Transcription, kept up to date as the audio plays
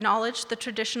Acknowledge the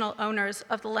traditional owners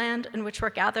of the land in which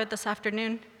we're gathered this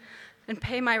afternoon, and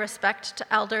pay my respect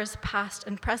to elders past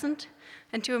and present,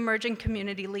 and to emerging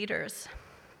community leaders.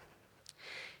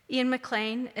 Ian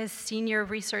McLean is Senior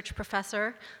Research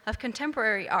Professor of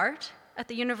Contemporary Art at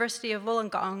the University of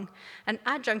Wollongong and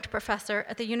Adjunct Professor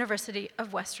at the University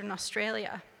of Western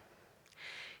Australia.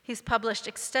 He's published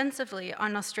extensively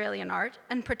on Australian art,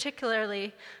 and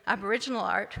particularly Aboriginal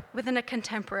art, within a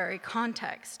contemporary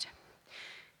context.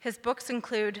 His books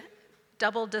include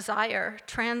Double Desire,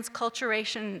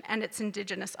 Transculturation and Its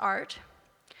Indigenous Art,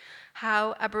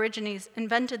 How Aborigines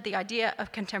Invented the Idea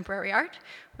of Contemporary Art,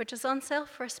 which is on sale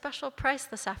for a special price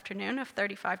this afternoon of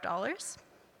 $35,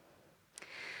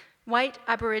 White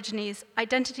Aborigines,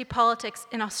 Identity Politics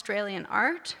in Australian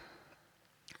Art,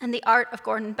 and The Art of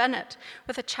Gordon Bennett,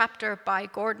 with a chapter by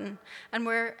Gordon. And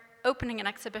we're opening an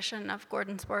exhibition of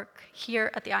Gordon's work here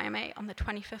at the IMA on the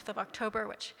 25th of October,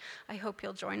 which I hope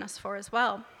you'll join us for as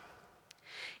well.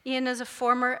 Ian is a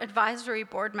former advisory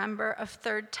board member of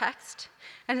Third Text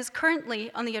and is currently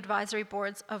on the advisory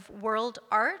boards of World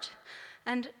Art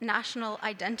and National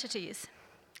Identities.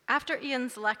 After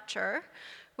Ian's lecture,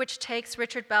 which takes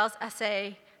Richard Bell's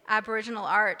essay, Aboriginal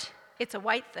Art, It's a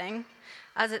White Thing,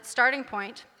 as its starting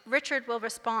point, Richard will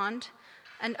respond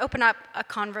and open up a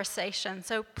conversation.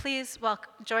 So please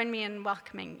join me in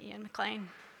welcoming Ian McLean.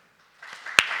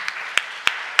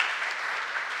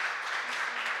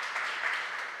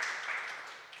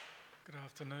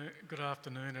 Good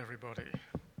afternoon, everybody.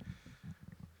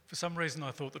 For some reason,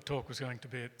 I thought the talk was going to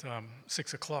be at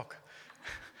 6 o'clock,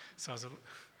 so I was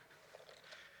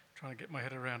trying to get my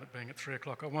head around it being at 3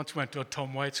 o'clock. I once went to a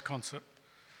Tom Waits concert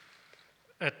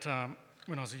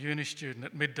when I was a uni student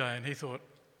at midday, and he thought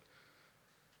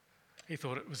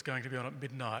it was going to be on at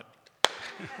midnight.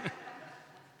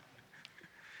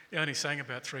 He only sang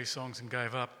about 3 songs and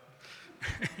gave up,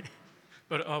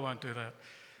 but I won't do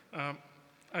that.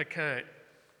 Okay,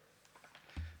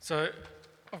 so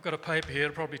I've got a paper here.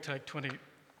 It'll probably take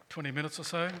 20 minutes or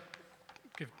so.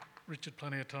 Give Richard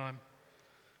plenty of time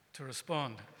to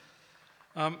respond.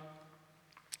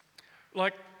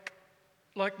 Like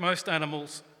most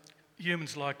animals,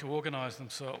 humans like to organise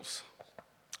themselves.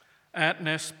 Ant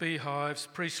nests, beehives,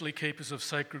 priestly keepers of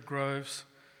sacred groves,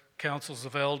 councils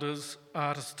of elders,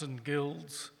 artisan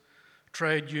guilds,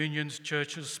 trade unions,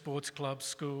 churches, sports clubs,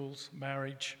 schools,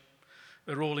 marriage.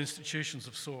 They're all institutions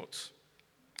of sorts,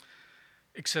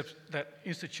 except that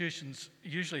institutions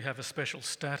usually have a special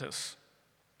status.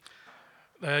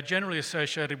 They are generally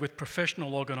associated with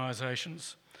professional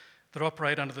organisations that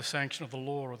operate under the sanction of the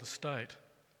law or the state.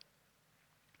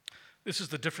 This is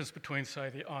the difference between, say,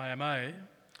 the IMA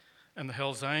and the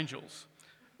Hells Angels.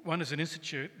 One is an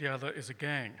institute, the other is a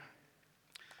gang.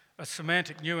 A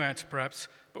semantic nuance, perhaps,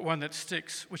 but one that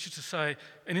sticks, which is to say,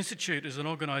 an institute is an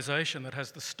organisation that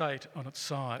has the state on its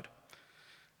side.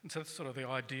 And so that's sort of the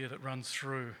idea that runs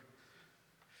through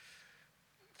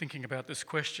thinking about this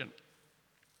question.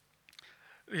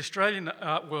 The Australian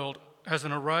art world has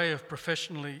an array of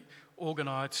professionally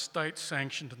organised,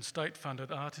 state-sanctioned and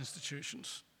state-funded art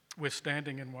institutions. We're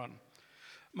standing in one.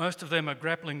 Most of them are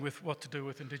grappling with what to do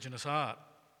with Indigenous art.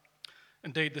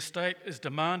 Indeed, the state is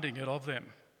demanding it of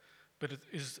them, but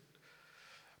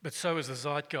so is the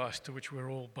zeitgeist to which we're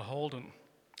all beholden.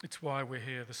 It's why we're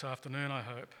here this afternoon, I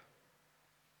hope.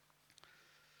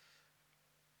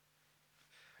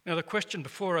 Now, the question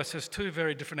before us has 2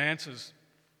 very different answers,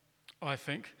 I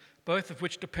think, both of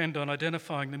which depend on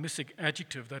identifying the missing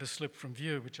adjective that has slipped from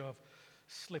view, which I've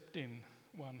slipped in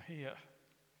one here.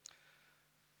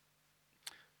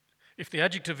 If the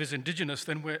adjective is Indigenous,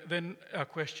 then our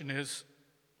question is,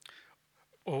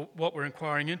 or what we're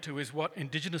inquiring into is what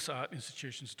Indigenous art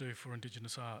institutions do for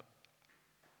Indigenous art.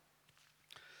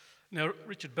 Now,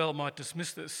 Richard Bell might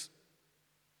dismiss this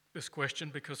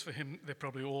question because for him they're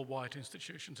probably all white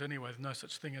institutions anyway. There's no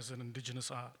such thing as an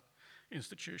Indigenous art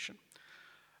institution.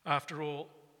 After all,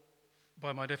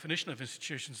 by my definition of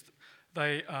institutions,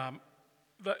 they're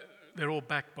all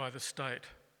backed by the state,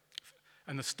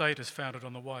 and the state is founded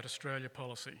on the White Australia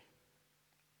policy.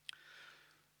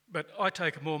 But I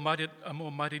take a more muddied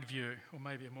view, or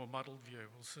maybe a more muddled view,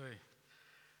 we'll see.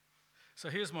 So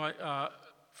here's my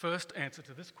first answer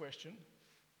to this question.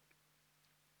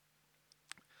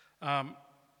 And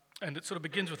it sort of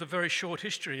begins with a very short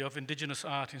history of Indigenous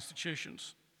art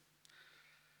institutions.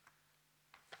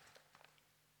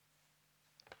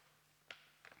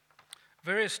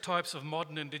 Various types of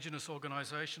modern Indigenous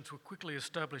organisations were quickly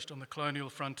established on the colonial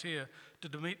frontier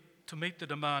to meet the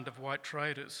demand of white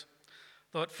traders.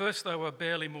 Though at first they were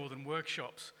barely more than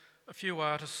workshops, a few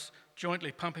artists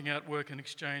jointly pumping out work in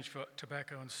exchange for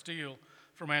tobacco and steel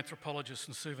from anthropologists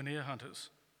and souvenir hunters.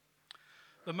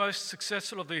 The most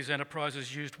successful of these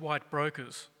enterprises used white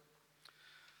brokers.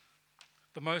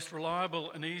 The most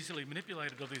reliable and easily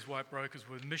manipulated of these white brokers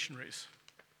were missionaries.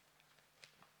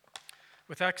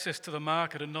 With access to the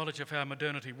market and knowledge of how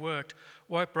modernity worked,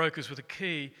 white brokers were the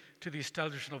key to the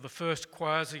establishment of the first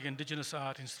quasi-Indigenous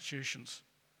art institutions.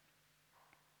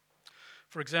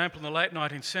 For example, in the late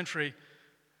 19th century,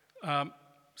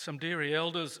 some Diri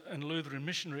elders and Lutheran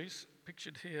missionaries,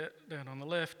 pictured here down on the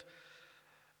left,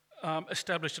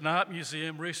 established an art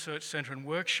museum, research centre and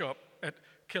workshop at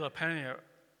Kilapania,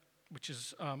 which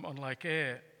is on Lake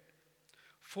Eyre.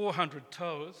 400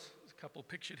 toas, there's a couple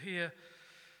pictured here,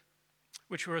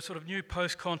 which were a sort of new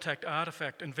post-contact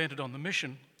artefact invented on the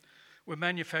mission, were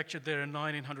manufactured there in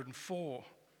 1904.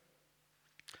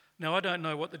 Now, I don't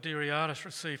know what the Diri artists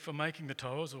received for making the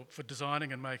toas or for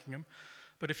designing and making them,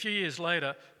 but a few years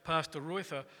later, Pastor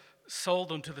Reuther sold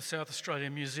them to the South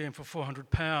Australian Museum for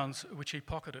 £400, which he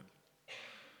pocketed.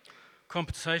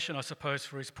 Compensation, I suppose,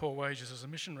 for his poor wages as a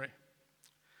missionary.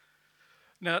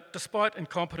 Now, despite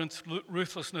incompetence,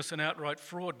 ruthlessness and outright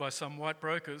fraud by some white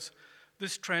brokers,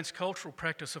 this transcultural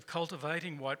practice of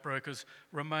cultivating white brokers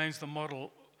remains the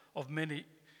model of many,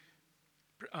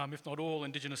 if not all,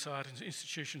 Indigenous art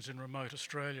institutions in remote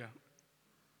Australia.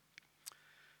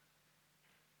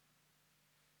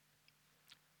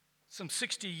 Some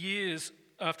 60 years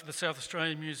after the South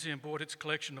Australian Museum bought its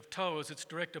collection of toas, its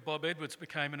director Bob Edwards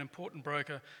became an important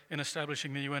broker in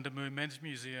establishing the Yuendamu Men's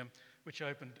Museum, which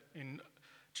opened in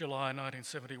July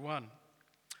 1971.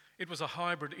 It was a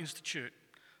hybrid institute,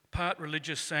 part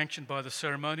religious sanctioned by the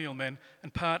ceremonial men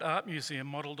and part art museum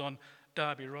modelled on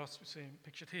Darby Ross, we see him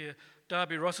pictured here,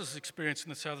 Darby Ross's experience in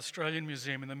the South Australian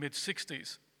Museum in the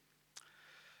mid-60s,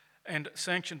 and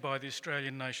sanctioned by the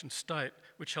Australian nation state,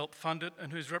 which helped fund it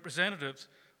and whose representatives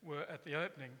were at the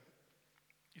opening.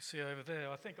 You see over there,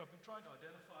 I think I've been trying to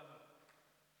identify them.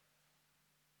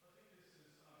 I think this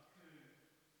is Coon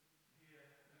here,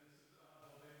 and this is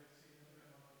Bob Edwards here,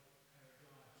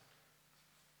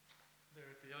 there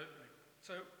at the opening.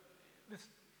 So this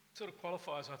sort of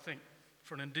qualifies, I think,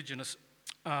 for an Indigenous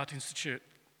art institute.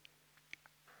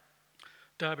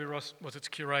 Darby Ross was its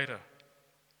curator.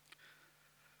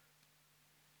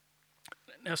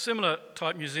 Now, similar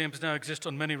type museums now exist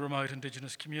on many remote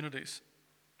Indigenous communities.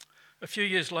 A few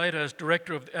years later, as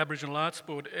director of the Aboriginal Arts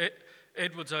Board,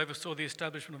 Edwards oversaw the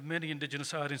establishment of many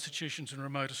Indigenous art institutions in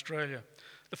remote Australia.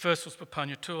 The first was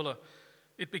Papunya Tula.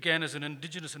 It began as an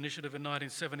Indigenous initiative in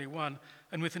 1971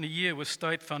 and within a year was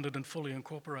state-funded and fully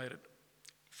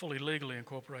legally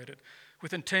incorporated.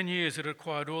 Within 10 years, it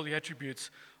acquired all the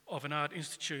attributes of an art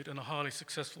institute and a highly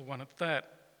successful one at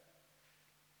that.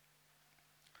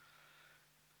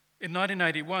 In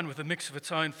 1981, with a mix of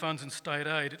its own funds and state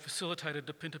aid, it facilitated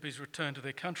the Pintabis' return to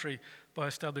their country by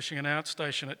establishing an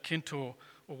outstation at Kintor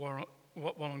or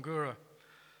Wallangura.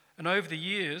 And over the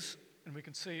years, and we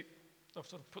can see, I've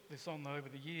sort of put this on over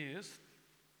the years,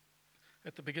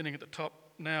 at the beginning at the top,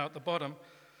 now at the bottom,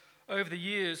 over the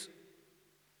years,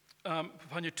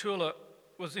 Papunya Tula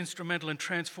was instrumental in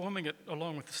transforming it,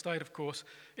 along with the state of course,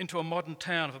 into a modern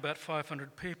town of about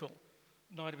 500 people,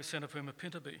 90% of whom are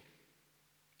Pintabee.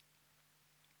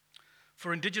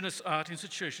 For Indigenous art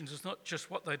institutions, it's not just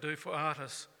what they do for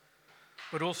artists,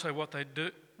 but also what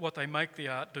they make the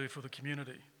art do for the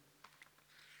community.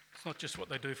 It's not just what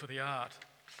they do for the art,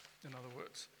 in other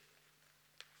words.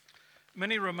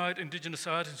 Many remote Indigenous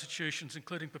art institutions,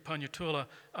 including Papunya Tula,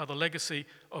 are the legacy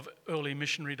of early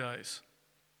missionary days.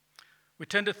 We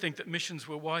tend to think that missions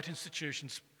were white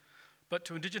institutions, but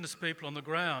to Indigenous people on the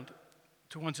ground,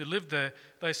 to ones who lived there,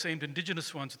 they seemed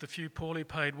Indigenous ones with a few poorly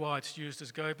paid whites used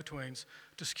as go-betweens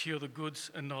to secure the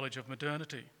goods and knowledge of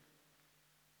modernity.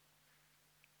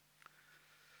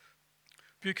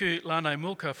 Buku Lane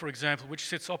Mulka, for example, which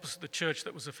sits opposite the church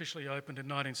that was officially opened in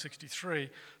 1963,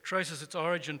 traces its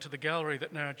origin to the gallery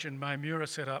that Narrabeen Maimura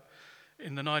set up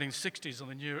in the 1960s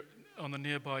on the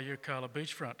nearby Yirrkala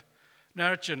beachfront.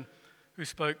 Narrabeen, who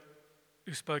spoke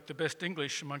the best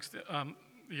English amongst the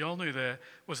Yolngu there,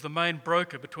 was the main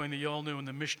broker between the Yolngu and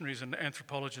the missionaries and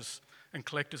anthropologists and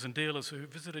collectors and dealers who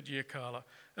visited Yirrkala.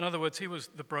 In other words, he was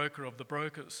the broker of the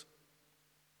brokers.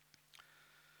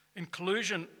 In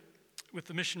collusion with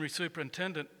the missionary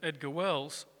superintendent, Edgar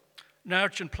Wells,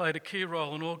 Narrabeen played a key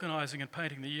role in organising and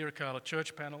painting the Yirrkala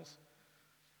church panels,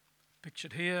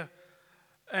 pictured here,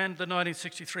 and the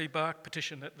 1963 bark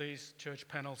petition that these church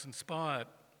panels inspired,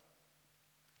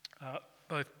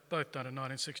 both done in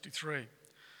 1963.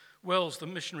 Wells, the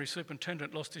missionary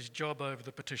superintendent, lost his job over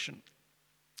the petition.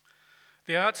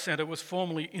 The Arts Centre was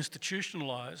formally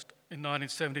institutionalised in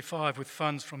 1975 with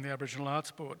funds from the Aboriginal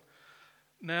Arts Board.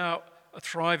 Now, a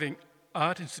thriving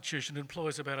art institution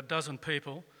employs about a dozen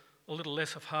people, a little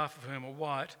less of half of whom are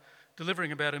white,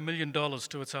 delivering about $1 million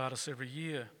to its artists every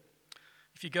year.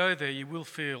 If you go there, you will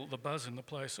feel the buzz in the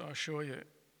place, I assure you.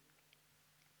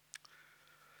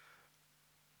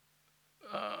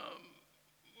 What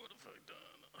have I done?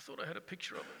 I thought I had a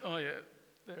picture of it. Oh yeah,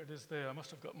 there it is there. I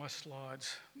must have got my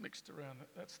slides mixed around.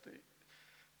 That's the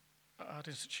Art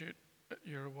Institute at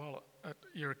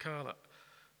Yirrkala.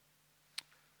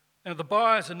 Now the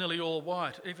buyers are nearly all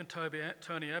white. Even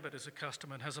Tony Abbott is a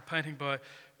customer and has a painting by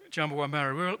Djambawa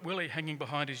Marawili hanging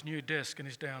behind his new desk in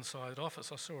his downside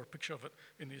office. I saw a picture of it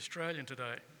in the Australian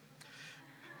today.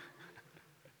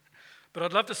 But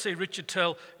I'd love to see Richard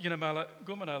tell Yinamala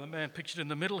Gumana, the man pictured in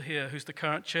the middle here, who's the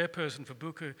current chairperson for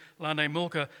Buku Lane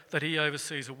Mulka, that he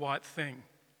oversees a white thing.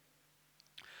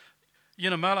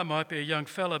 Yinamala might be a young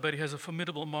fella, but he has a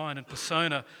formidable mind and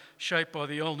persona shaped by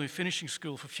the Yolngu Finishing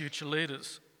School for future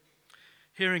leaders.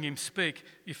 Hearing him speak,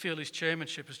 you feel his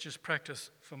chairmanship is just practice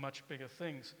for much bigger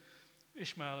things.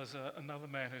 Ishmael is another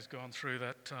man who's gone through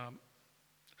that.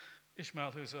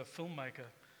 Ishmael, who's a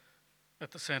filmmaker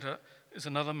at the centre, is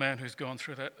another man who's gone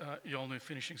through that Yolngu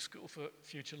Finishing School for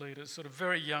future leaders. Sort of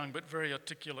very young but very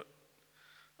articulate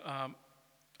and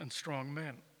strong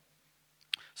men.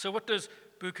 So what does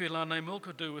Buku Lane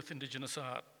Mulka do with Indigenous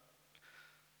art?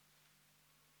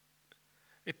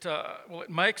 It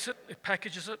makes it, it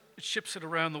packages it, it ships it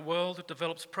around the world, it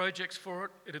develops projects for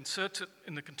it, it inserts it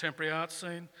in the contemporary art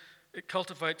scene, it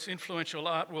cultivates influential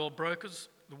art world brokers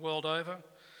the world over,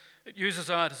 it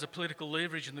uses art as a political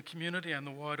leverage in the community and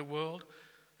the wider world,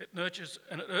 it nurtures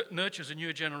a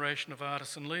new generation of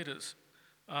artists and leaders.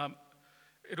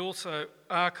 It also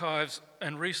archives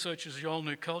and researches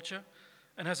Yolngu culture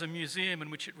and has a museum in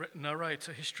which it narrates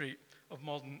a history of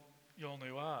modern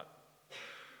Yolngu art.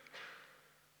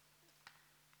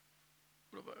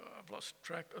 I've lost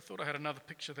track. I thought I had another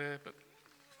picture there, but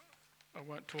I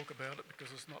won't talk about it because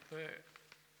it's not there.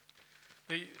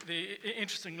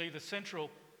 Interestingly, the central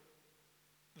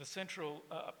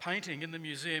painting in the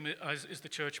museum is the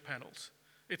church panels.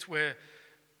 It's where,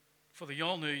 for the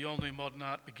Yolngu modern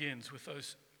art begins with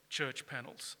those church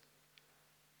panels.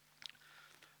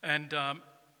 And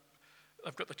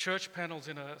I've got the church panels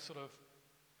in a sort of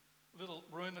little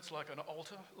room that's like an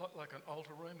altar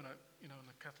room in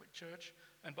the Catholic Church.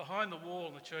 And behind the wall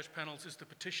in the church panels is the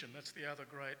petition. That's the other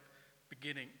great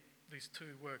beginning. These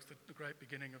two works, the great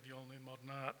beginning of Yolngu modern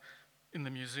art in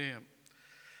the museum.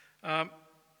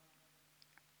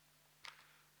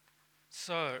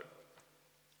 So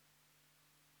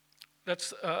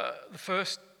that's the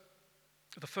first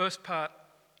part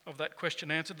of that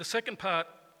question answered. The second part.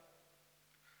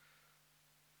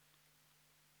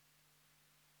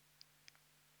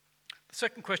 The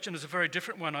second question is a very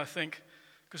different one, I think,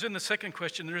 because in the second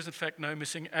question there is in fact no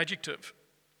missing adjective.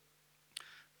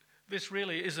 This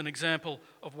really is an example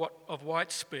of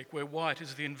white speak, where white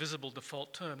is the invisible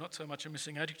default term, not so much a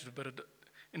missing adjective, but an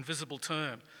invisible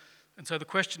term. And so the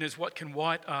question is, what can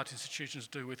white art institutions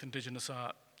do with Indigenous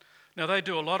art? Now they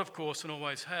do a lot, of course, and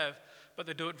always have, but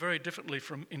they do it very differently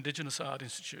from Indigenous art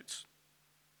institutes.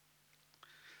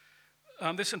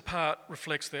 This in part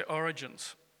reflects their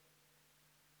origins.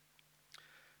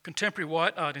 Contemporary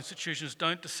white art institutions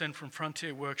don't descend from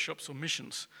frontier workshops or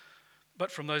missions,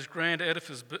 but from those grand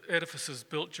edifices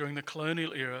built during the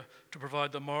colonial era to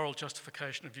provide the moral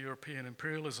justification of European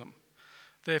imperialism.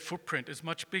 Their footprint is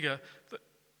much bigger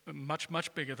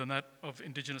than that of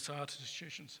Indigenous art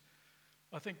institutions.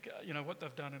 I think what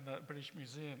they've done in the British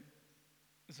Museum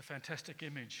is a fantastic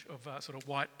image of sort of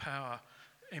white power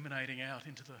emanating out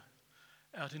into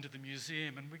the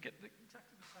museum, and we get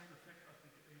exactly the same effect, I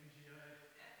think, at the NGA.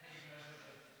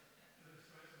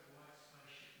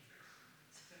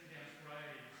 Sending down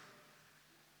rays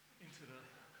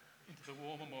into the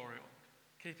War Memorial,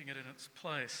 keeping it in its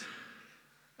place.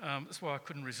 That's why I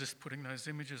couldn't resist putting those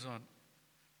images on.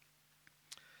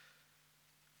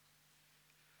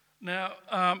 Now,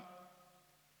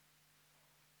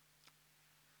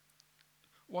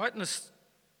 white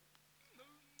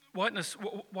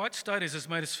studies has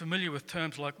made us familiar with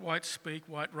terms like white speak,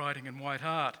 white writing, and white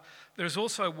art. There is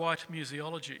also white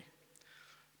museology.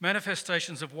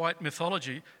 Manifestations of white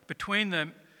mythology, between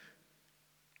them,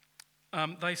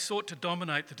 they sought to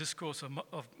dominate the discourse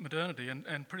of modernity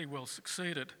and pretty well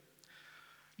succeeded.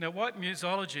 Now, white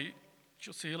museology, which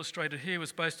you'll see illustrated here,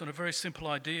 was based on a very simple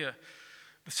idea: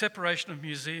 the separation of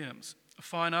museums, a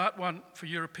fine art one for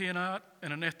European art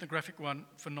and an ethnographic one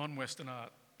for non-Western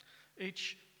art.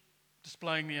 Each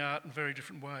displaying the art in very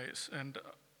different ways. And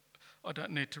I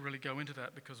don't need to really go into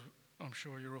that because I'm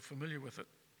sure you're all familiar with it.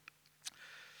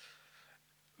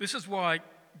 This is why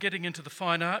getting into the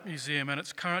Fine Art Museum and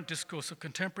its current discourse of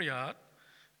contemporary art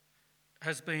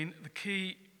has been the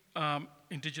key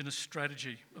Indigenous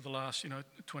strategy of the last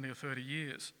 20 or 30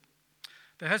 years.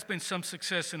 There has been some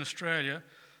success in Australia,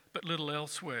 but little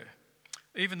elsewhere.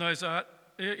 Even those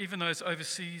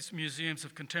overseas museums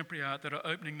of contemporary art that are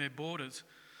opening their borders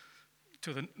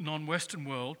to the non-Western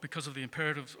world because of the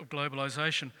imperatives of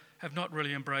globalisation have not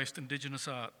really embraced Indigenous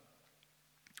art.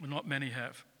 Well, not many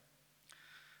have.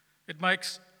 It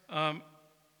makes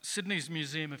Sydney's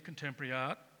Museum of Contemporary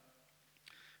Art,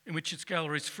 in which its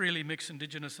galleries freely mix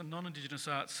Indigenous and non-Indigenous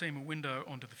art, seem a window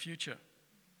onto the future.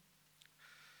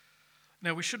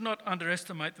 Now, we should not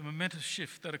underestimate the momentous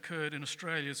shift that occurred in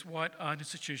Australia's white art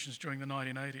institutions during the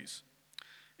 1980s.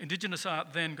 Indigenous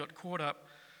art then got caught up,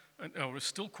 or is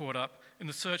still caught up, in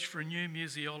the search for a new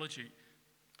museology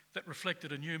that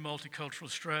reflected a new multicultural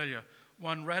Australia,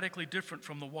 one radically different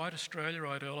from the white Australia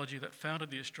ideology that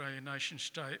founded the Australian nation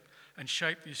state and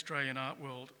shaped the Australian art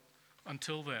world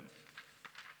until then.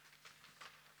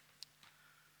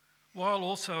 While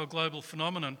also a global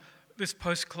phenomenon, this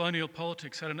post-colonial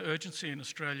politics had an urgency in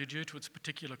Australia due to its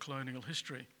particular colonial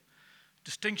history.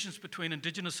 Distinctions between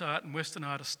Indigenous art and Western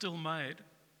art are still made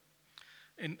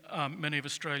in many of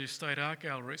Australia's state art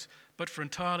galleries, but for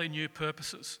entirely new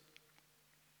purposes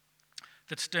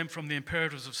that stem from the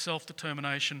imperatives of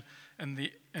self-determination and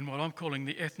what I'm calling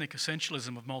the ethnic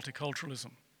essentialism of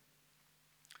multiculturalism.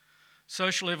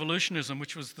 Social evolutionism,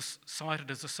 which was cited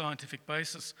as the scientific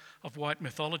basis of white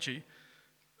mythology,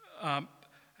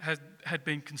 had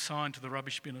been consigned to the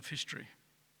rubbish bin of history.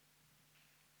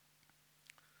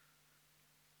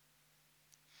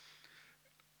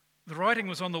 The writing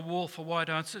was on the wall for white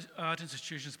art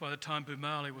institutions by the time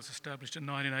Bumali was established in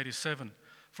 1987.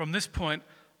 From this point,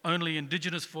 only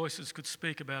Indigenous voices could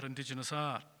speak about Indigenous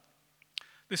art.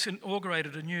 This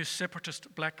inaugurated a new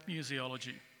separatist black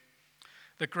museology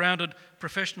that grounded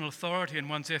professional authority in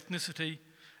one's ethnicity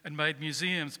and made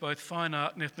museums, both fine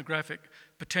art and ethnographic,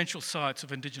 potential sites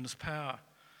of Indigenous power.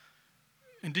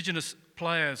 Indigenous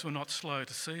players were not slow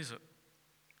to seize it.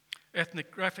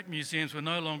 Ethnographic museums were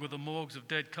no longer the morgues of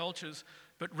dead cultures,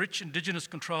 but rich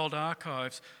Indigenous-controlled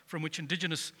archives from which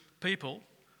Indigenous people,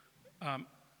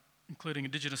 including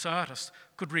Indigenous artists,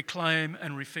 could reclaim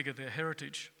and refigure their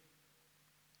heritage.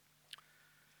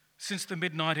 Since the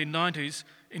mid-1990s,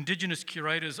 Indigenous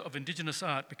curators of Indigenous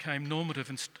art became normative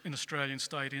in Australian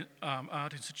state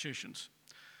art institutions.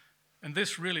 And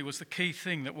this really was the key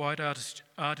thing that white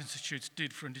art institutes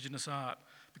did for Indigenous art,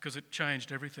 because it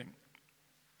changed everything.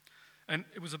 And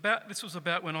this was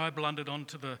about when I blundered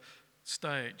onto the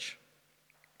stage.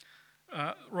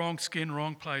 Wrong skin,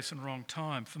 wrong place, and wrong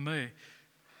time for me.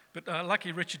 But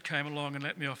lucky Richard came along and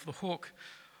let me off the hook.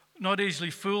 Not easily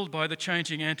fooled by the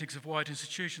changing antics of white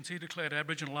institutions, he declared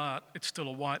Aboriginal art, it's still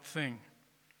a white thing.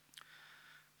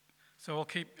 So I'll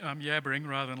keep yabbering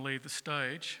rather than leave the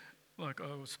stage, like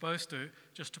I was supposed to,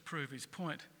 just to prove his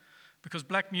point. Because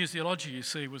black museology, you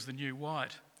see, was the new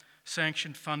white,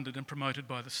 sanctioned, funded and promoted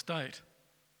by the state.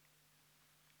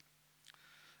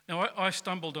 Now, I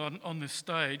stumbled on this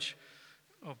stage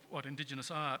of what Indigenous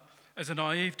art as a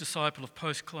naive disciple of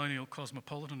post-colonial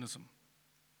cosmopolitanism,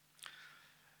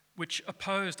 which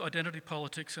opposed identity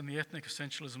politics and the ethnic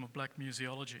essentialism of black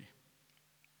museology.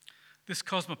 This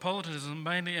cosmopolitanism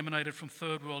mainly emanated from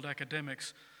third world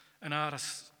academics and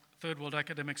artists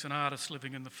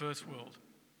living in the first world.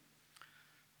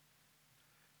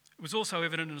 It was also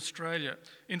evident in Australia,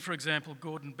 in, for example,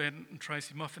 Gordon Bennett and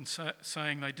Tracy Moffin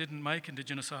saying they didn't make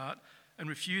Indigenous art and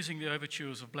refusing the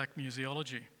overtures of black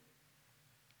museology.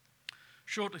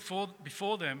 Shortly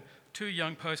before them, two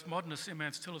young postmodernists,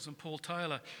 Imants Tillers and Paul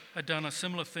Taylor, had done a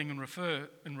similar thing in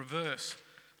reverse,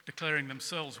 declaring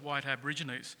themselves white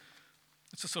Aborigines.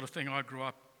 It's the sort of thing I grew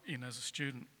up in as a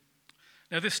student.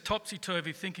 Now, this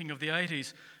topsy-turvy thinking of the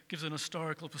 80s gives an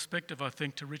historical perspective, I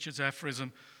think, to Richard's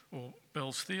aphorism, or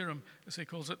Bell's theorem, as he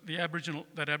calls it,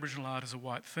 that Aboriginal art is a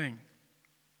white thing.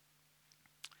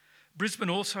 Brisbane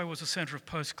also was a centre of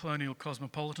post-colonial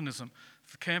cosmopolitanism,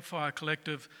 the Campfire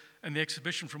Collective and the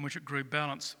exhibition from which it grew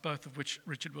Balance, both of which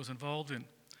Richard was involved in.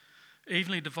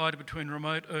 Evenly divided between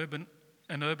remote urban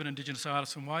Indigenous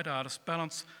artists and white artists,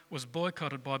 Balance was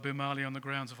boycotted by Bumali on the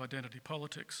grounds of identity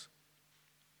politics.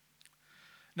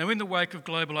 Now, in the wake of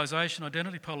globalisation,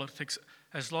 identity politics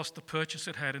has lost the purchase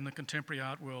it had in the contemporary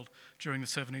art world during the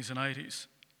 70s and 80s.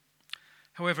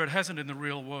 However, it hasn't in the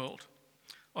real world.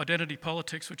 Identity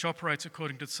politics, which operates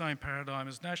according to the same paradigm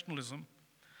as nationalism,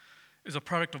 is a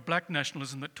product of black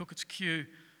nationalism that took its cue,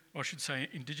 or I should say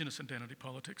Indigenous identity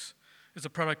politics, is a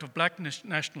product of black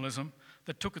nationalism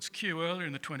that took its cue earlier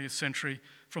in the 20th century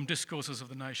from discourses of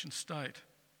the nation state.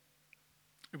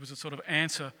 It was a sort of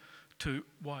answer to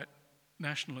white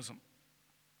nationalism.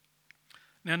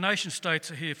 Now, nation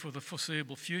states are here for the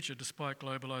foreseeable future despite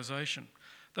globalisation.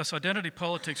 Thus, identity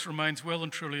politics remains well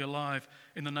and truly alive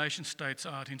in the nation states'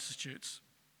 art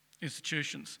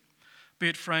institutions, be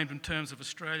it framed in terms of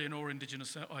Australian or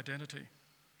Indigenous identity.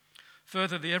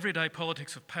 Further, the everyday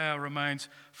politics of power remains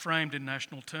framed in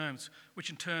national terms, which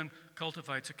in turn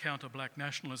cultivates a counter-black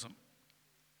nationalism.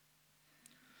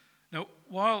 Now,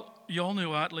 while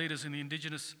Yolngu art leaders in the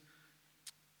Indigenous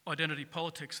identity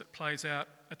politics that plays out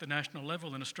at the national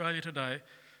level in Australia today,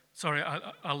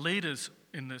 are leaders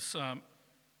in this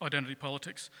identity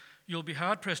politics, you'll be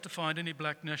hard-pressed to find any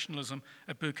black nationalism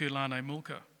at Buku Lane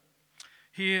Mulka.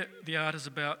 Here, the art is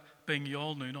about being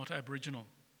Yolngu, not Aboriginal.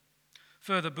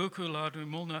 Further, Buku Lane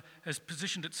Mulka has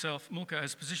positioned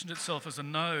itself as a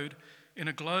node in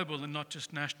a global and not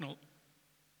just national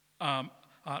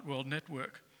art world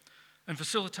network, and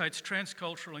facilitates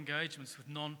transcultural engagements with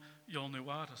non-Yolngu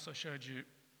artists. I showed you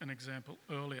an example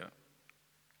earlier.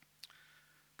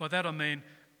 By that I mean,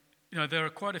 there are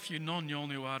quite a few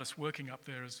non-Yolngu artists working up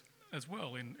there as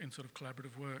well in sort of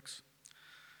collaborative works.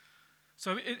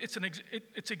 So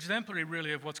it's exemplary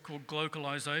really of what's called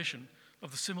globalisation, of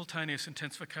the simultaneous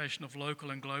intensification of local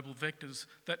and global vectors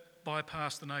that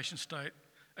bypass the nation state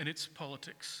and its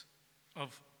politics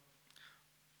of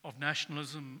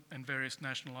nationalism and various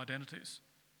national identities.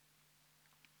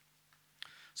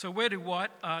 So where do white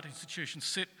art institutions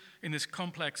sit in this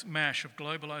complex mash of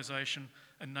globalisation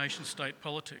and nation-state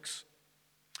politics?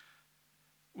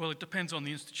 Well, it depends on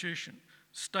the institution.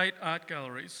 State art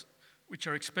galleries, which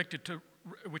are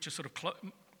sort of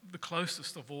the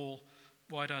closest of all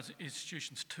white art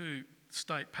institutions to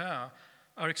state power,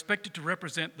 are expected to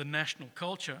represent the national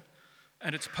culture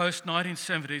and its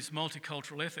post-1970s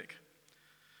multicultural ethic,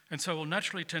 and so will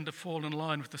naturally tend to fall in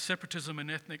line with the separatism and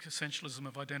ethnic essentialism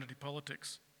of identity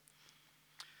politics.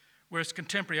 Whereas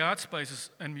contemporary art spaces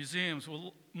and museums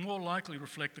will more likely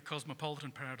reflect the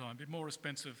cosmopolitan paradigm, be more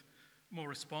responsive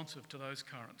to those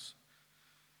currents.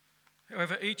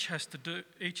 However, each has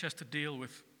to deal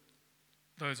with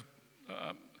those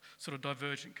sort of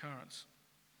divergent currents.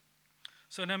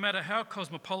 So no matter how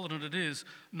cosmopolitan it is,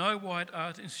 no white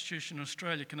art institution in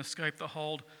Australia can escape the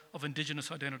hold of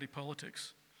Indigenous identity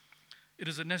politics. It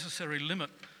is a necessary limit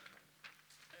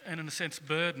and, in a sense,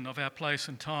 burden of our place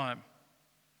and time.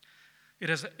 It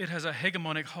has a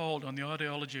hegemonic hold on the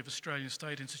ideology of Australian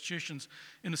state institutions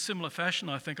in a similar fashion.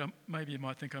 I think, maybe you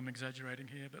might think I'm exaggerating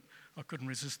here, but I couldn't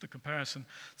resist the comparison.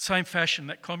 Same fashion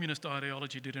that communist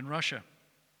ideology did in Russia.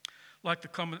 Like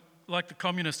the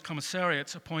communist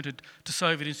commissariats appointed to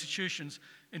Soviet institutions,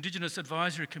 Indigenous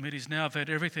advisory committees now vet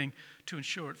everything to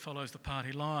ensure it follows the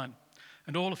party line.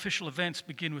 And all official events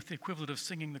begin with the equivalent of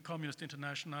singing the Communist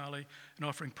Internationale and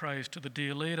offering praise to the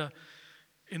dear leader.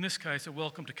 In this case, a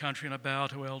welcome to country and a bow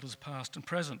to elders past and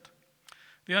present.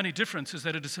 The only difference is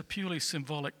that it is a purely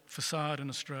symbolic facade in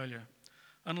Australia.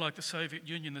 Unlike the Soviet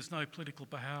Union, there's no political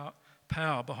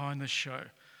power behind this show.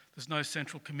 There's no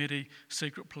central committee,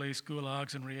 secret police,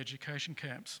 gulags and re-education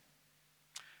camps.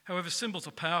 However, symbols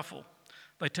are powerful.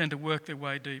 They tend to work their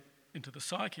way deep into the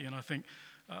psyche, and I think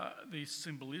the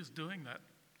symbol is doing that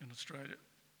in Australia,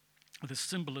 this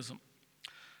symbolism.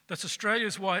 Thus,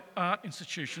 Australia's white art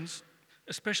institutions,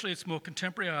 especially its more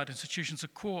contemporary art institutions, are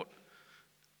caught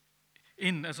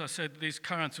in, as I said, these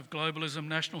currents of globalism,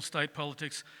 national state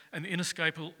politics, and the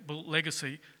inescapable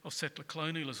legacy of settler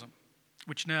colonialism,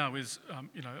 which now is,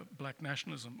 black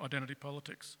nationalism, identity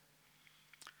politics.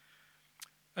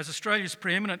 As Australia's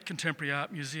preeminent contemporary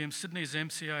art museum, Sydney's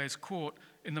MCA is caught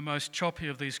in the most choppy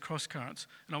of these cross-currents.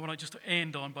 And I want to just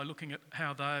end on by looking at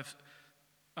how they've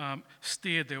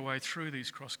steered their way through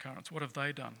these cross-currents. What have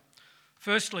they done?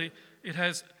 Firstly, it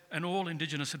has an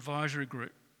all-Indigenous advisory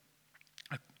group,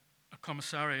 a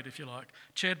commissariat, if you like,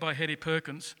 chaired by Hetty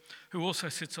Perkins, who also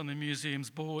sits on the museum's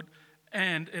board,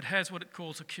 and it has what it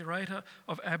calls a curator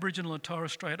of Aboriginal and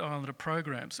Torres Strait Islander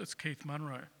programs. It's Keith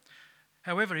Munro.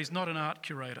 However, he's not an art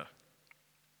curator.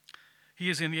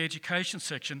 He is in the education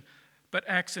section, but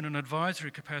acts in an advisory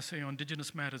capacity on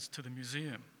Indigenous matters to the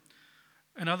museum.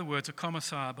 In other words, a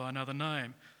commissar by another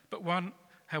name, but one,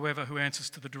 however, who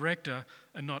answers to the director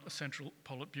and not a central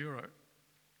Politburo.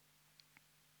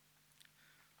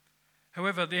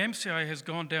 However, the MCA has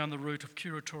gone down the route of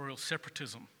curatorial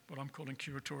separatism, what I'm calling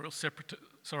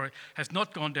has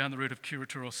not gone down the route of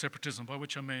curatorial separatism, by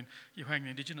which I mean you hang the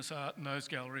Indigenous art in those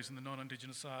galleries and the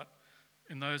non-Indigenous art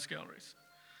in those galleries.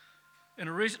 In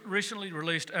a recently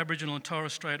released Aboriginal and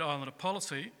Torres Strait Islander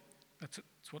policy, that's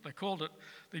what they called it,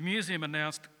 the museum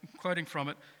announced, quoting from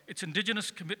it, its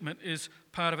Indigenous commitment is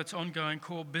part of its ongoing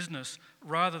core business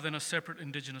rather than a separate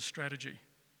Indigenous strategy.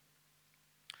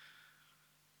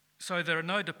 So there are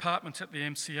no departments at the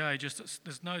MCA,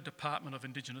 there's no Department of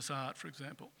Indigenous Art, for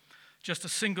example. Just a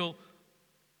single,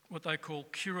 what they call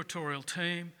curatorial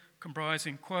team,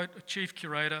 comprising, quote, a chief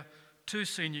curator, 2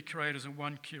 senior curators and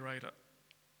 1 curator.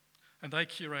 And they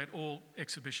curate all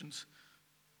exhibitions,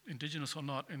 Indigenous or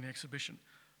not, in the exhibition.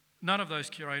 None of those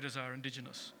curators are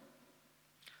Indigenous,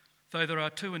 though there are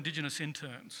 2 Indigenous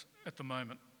interns at the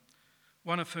moment,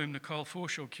 one of whom, Nicole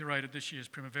Forshaw, curated this year's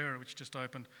Primavera, which just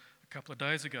opened a couple of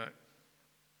days ago.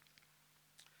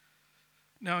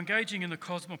 Now, engaging in the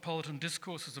cosmopolitan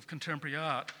discourses of contemporary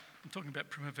art, I'm talking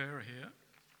about Primavera here,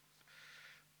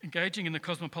 engaging in the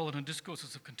cosmopolitan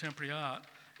discourses of contemporary art,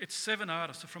 its 7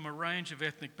 artists are from a range of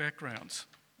ethnic backgrounds.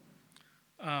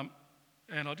 And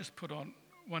I'll just put on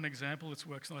one example. This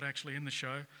work's not actually in the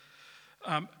show.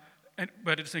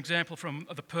 But it's an example from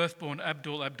the Perth-born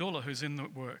Abdul Abdullah, who's in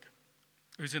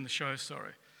the show,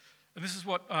 sorry. And this is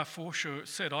what Forshaw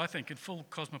said, I think, in full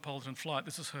cosmopolitan flight.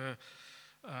 This is her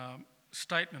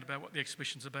statement about what the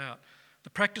exhibition's about. The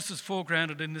practices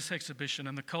foregrounded in this exhibition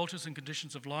and the cultures and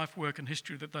conditions of life, work and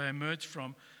history that they emerge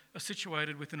from are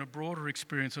situated within a broader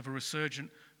experience of a resurgent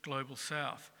global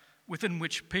south, within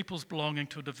which peoples belonging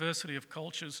to a diversity of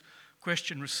cultures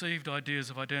question received ideas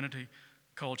of identity,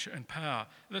 culture and power.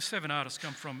 The 7 artists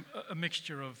come from a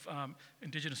mixture of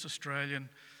Indigenous Australian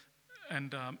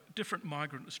and different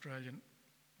migrant Australian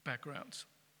backgrounds.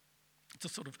 It's a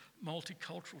sort of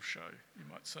multicultural show, you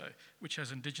might say, which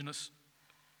has Indigenous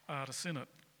artists in it.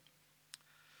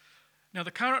 Now,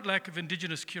 the current lack of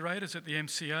Indigenous curators at the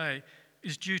MCA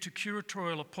is due to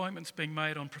curatorial appointments being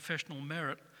made on professional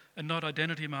merit and not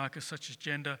identity markers such as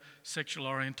gender, sexual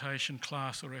orientation,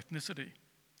 class or ethnicity.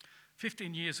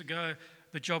 15 years ago,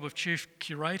 the job of chief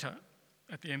curator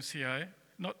at the MCA,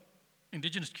 not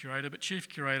Indigenous curator, but chief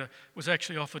curator, was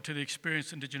actually offered to the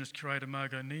experienced Indigenous curator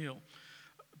Margot Neal,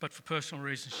 but for personal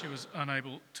reasons she was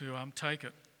unable to take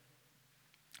it.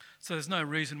 So there's no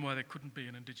reason why there couldn't be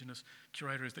an Indigenous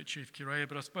curator as their chief curator,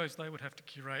 but I suppose they would have to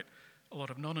curate a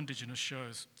lot of non-Indigenous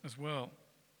shows as well,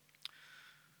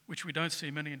 which we don't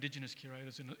see many Indigenous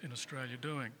curators in Australia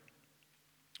doing.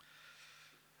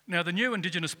 Now, the new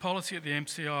Indigenous policy at the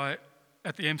MCA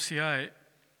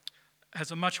has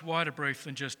a much wider brief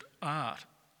than just art.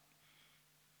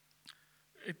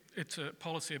 It's a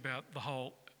policy about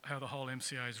how the whole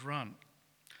MCA is run.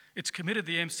 It's committed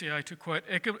the MCA to, quote,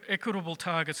 equitable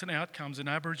targets and outcomes in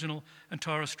Aboriginal and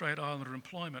Torres Strait Islander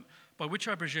employment, by which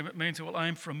I presume it means it will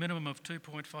aim for a minimum of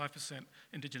 2.5%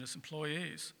 Indigenous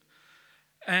employees.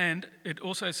 And it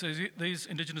also says these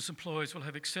Indigenous employees will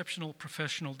have exceptional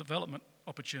professional development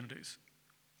opportunities,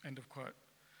 end of quote.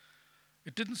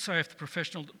 It didn't say if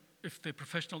the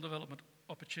professional development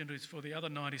opportunities for the other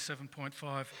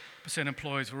 97.5%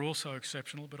 employees were also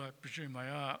exceptional, but I presume they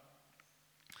are.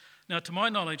 Now, to my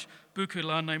knowledge, Buku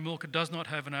Lane Mulka does not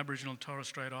have an Aboriginal and Torres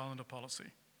Strait Islander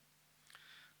policy.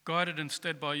 Guided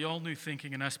instead by Yolngu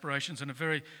thinking and aspirations and a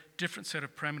very different set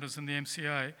of parameters than the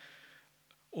MCA,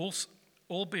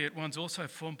 albeit one's also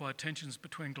formed by tensions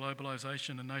between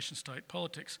globalisation and nation-state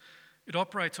politics, it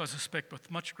operates, I suspect,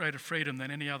 with much greater freedom than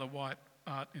any other white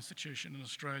art institution in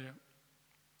Australia.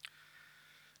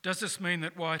 Does this mean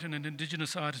that white and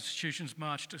Indigenous art institutions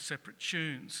march to separate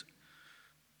tunes?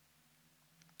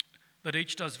 That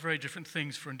each does very different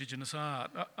things for Indigenous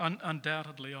art?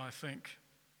 Undoubtedly, I think.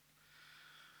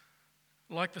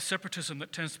 Like the separatism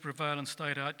that tends to prevail in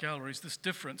state art galleries, this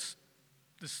difference,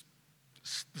 the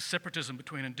separatism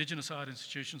between Indigenous art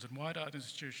institutions and white art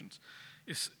institutions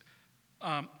is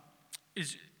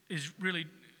really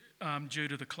due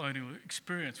to the colonial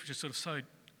experience, which is sort of so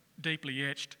deeply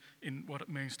etched in what it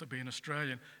means to be an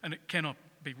Australian, and it cannot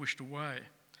be wished away,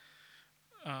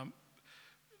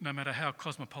 no matter how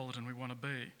cosmopolitan we want to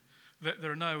be.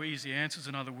 There are no easy answers,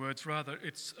 in other words. Rather,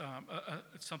 it's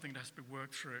something that has to be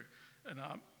worked through, and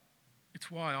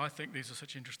it's why I think these are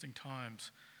such interesting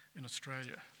times in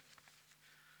Australia.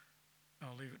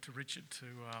 I'll leave it to Richard to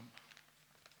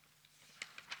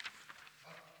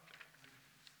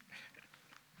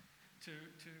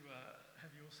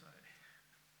have your say.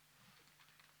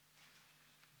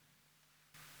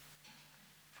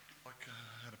 Like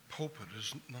at a pulpit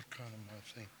is not kind of my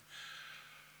thing.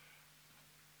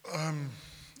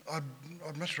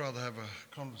 I'd much rather have a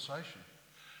conversation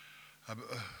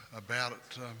about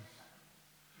it.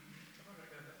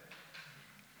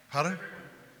 Pardon?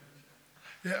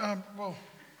 Yeah, well,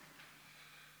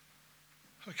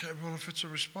 Okay, well, if it's a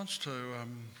response to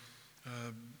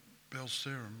Bell's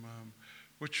theorem,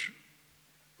 which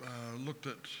looked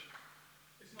at...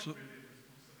 It's not really a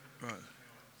response to that. Right.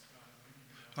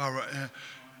 Oh, right, yeah.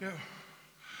 Yeah.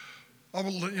 Oh,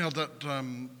 well, you know, that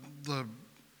the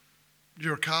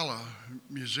Yirrkala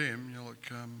Museum, you know,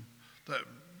 like,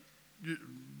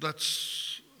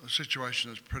 that's a situation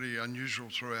that's pretty unusual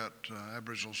throughout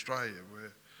Aboriginal Australia,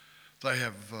 where they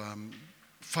have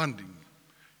funding,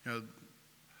 you know,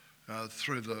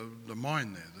 through the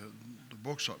mine there, the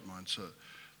bauxite mine. So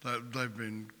they've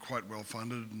been quite well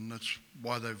funded, and that's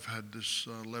why they've had this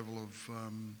level of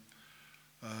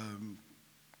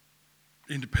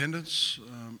independence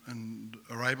and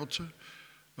are able to.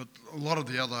 But a lot of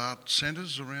the other art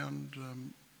centres around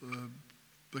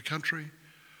the country,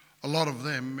 a lot of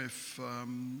them, if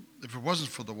it wasn't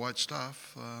for the white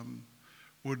staff,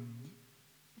 would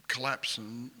collapse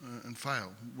and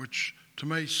fail, which to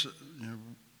me, you know,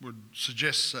 would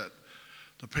suggest that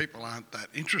the people aren't that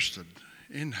interested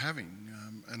in having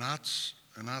an arts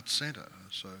centre.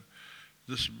 So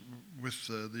this, with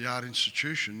the art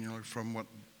institution, you know, from what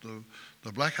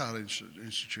the Black Art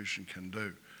Institution can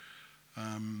do,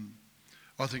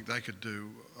 I think they could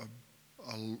do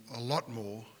a lot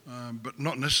more, but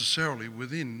not necessarily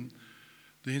within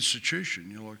the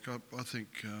institution. You know, like I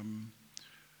think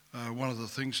one of the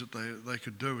things that they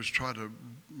could do is try to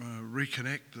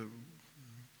reconnect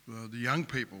the young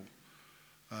people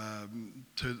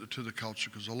to the culture,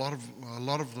 because a lot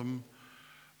of them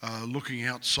are looking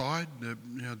outside. You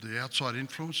know, the outside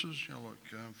influences. You know,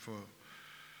 like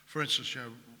for instance, you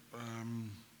know,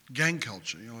 gang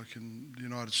culture. You know, like in the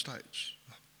United States,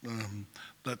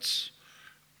 that's,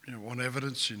 you know, on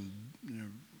evidence in, you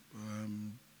know,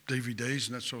 DVDs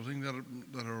and that sort of thing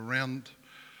that are around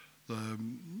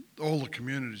all the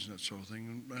communities and that sort of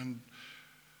thing. And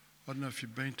I don't know if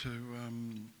you've been to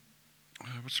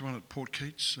what's the one at Port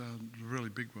Keats, the really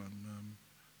big one,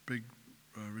 big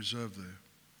reserve there,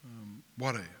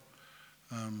 Ware.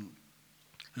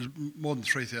 There's more than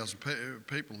 3,000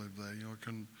 people live there. You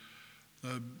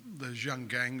know, there's young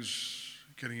gangs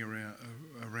getting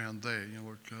around there. You know,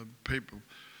 like people,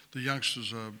 the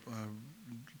youngsters are,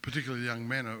 particularly young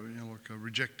men, are, you know, like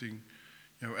rejecting,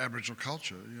 you know, Aboriginal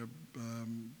culture, you know,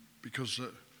 because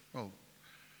well,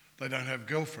 they don't have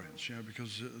girlfriends, you know,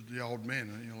 because the old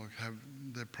men, you know, like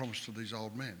they're promised to these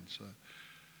old men. So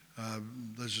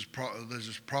there's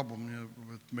this problem, you know,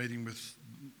 with meeting with,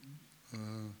 you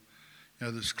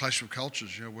know, this clash of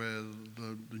cultures, you know, where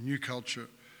the new culture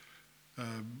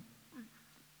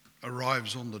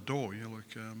arrives on the door, you know,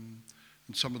 like, and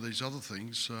some of these other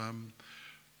things,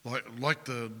 like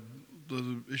the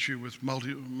issue with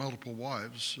multiple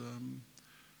wives,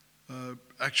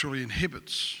 actually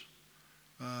inhibits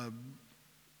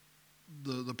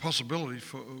the possibility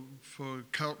for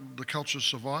the culture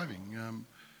surviving,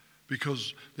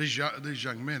 because these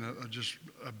young men are just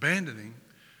abandoning,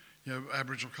 you know,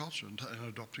 Aboriginal culture and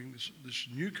adopting this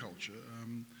new culture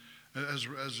as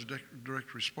a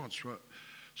direct response. Right?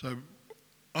 So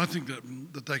I think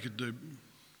that they could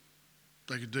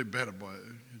do better by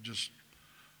just,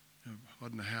 you know, I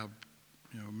don't know how,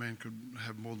 you know, a man could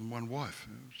have more than one wife.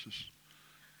 You know, it's just,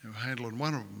 you know, handling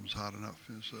one of them is hard enough.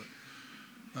 You know,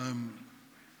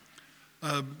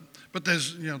 so, but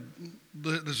there's, you know,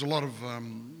 there's a lot of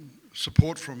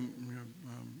support from, you know,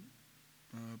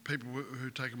 people who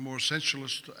take a more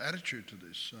essentialist attitude to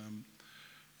this.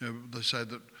 You know, they say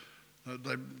that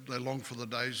they long for the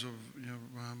days of, you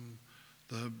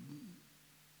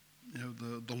know,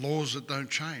 the laws that don't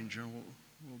change. You know,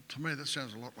 well, to me that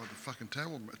sounds a lot like the fucking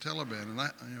Taliban and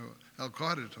that, you know, Al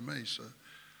Qaeda to me. So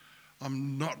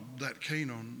I'm not that keen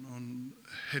on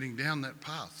heading down that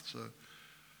path. So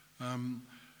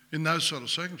in those sort of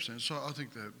circumstances, I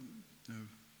think that, you know,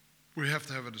 we have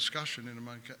to have a discussion in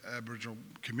among Aboriginal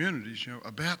communities, you know,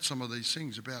 about some of these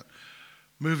things, about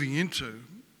moving into,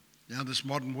 you know, this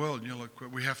modern world. You know, like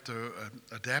we have to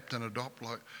adapt and adopt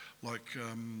like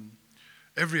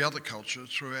every other culture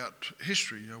throughout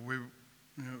history. You know, we, you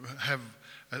know, have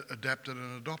adapted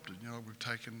and adopted. You know, we've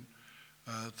taken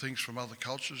things from other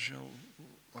cultures. You know,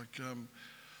 like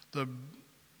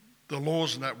the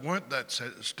laws and that weren't that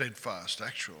steadfast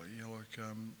actually. You know, like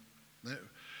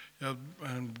you know,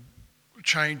 and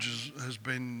change has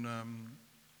been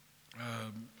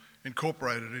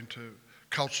incorporated into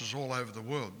cultures all over the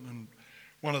world. And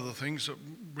one of the things that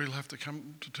we'll have to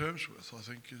come to terms with, I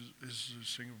think, is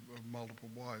this thing of multiple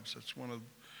wives. That's one of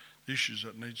the issues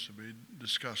that needs to be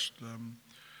discussed.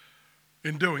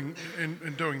 In doing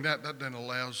that, that then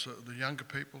allows the younger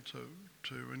people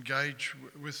to engage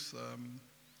with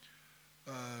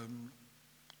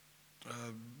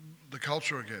the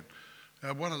culture again.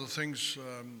 One of the things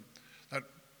that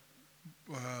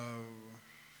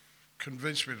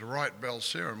convinced me to write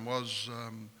Bell's Theorem was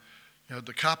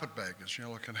the carpetbaggers,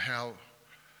 and how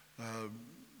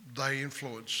they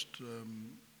influenced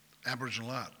Aboriginal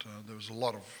art. There was a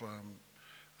lot of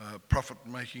profit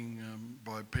making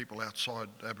by people outside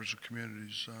Aboriginal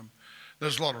communities.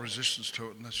 There's a lot of resistance to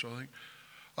it and that sort of thing.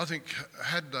 I think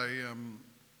had they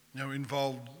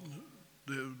involved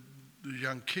the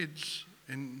young kids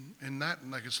in that,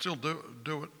 and they could still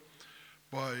do it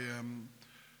by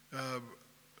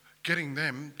getting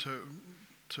them to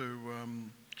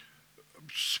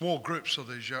small groups of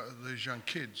these young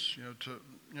kids,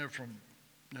 from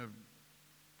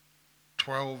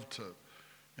 12 to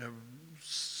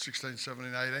 16,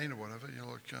 17, 18 or whatever,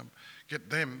 get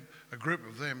them, a group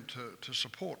of them to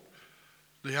support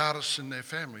the artists in their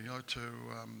family, to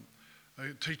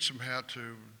teach them how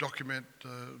to document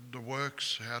the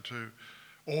works, how to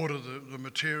order the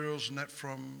materials and that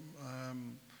from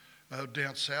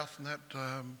down south and that,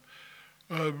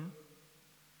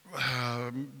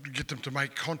 get them to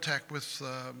make contact with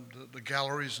the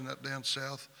galleries and that down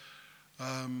south,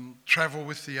 travel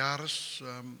with the artists.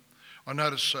 I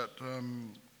noticed that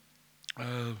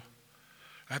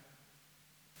at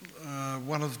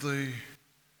one of the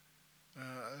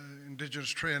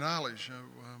Indigenous Triennales,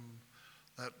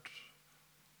 that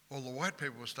all the white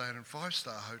people were staying in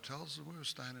 5-star hotels, and we were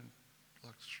staying in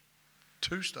like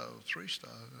 2-star or 3-star.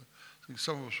 I think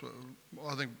some of us were,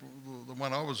 I think the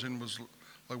one I was in was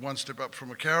like one step up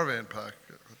from a caravan park.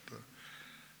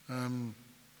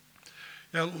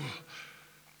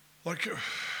 Like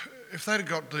if they'd have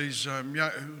got these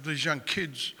young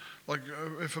kids, like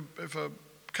if a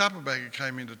carpetbagger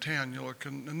came into town,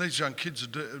 and these young kids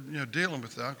are dealing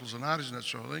with their uncles and aunties and that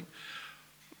sort of thing,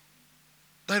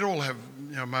 they'd all have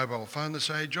a mobile phone. They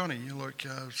say, "Hey Johnny,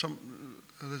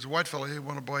 there's a white fella here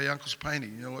want to buy your uncle's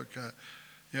painting.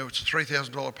 It's a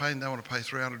 $3,000 painting. They want to pay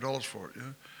 $300 for it.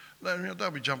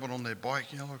 They'll be jumping on their bike,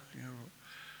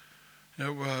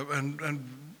 and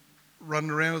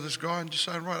running around with this guy and just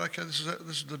saying, right, okay, this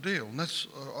is the deal. And that's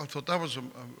I thought that was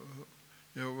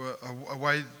a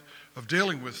way of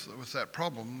dealing with that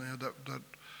problem, that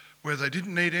where they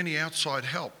didn't need any outside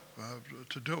help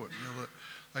to do it.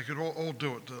 They could all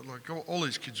do it. Like all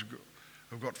these kids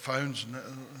have got phones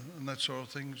and that sort of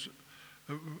things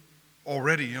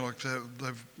already.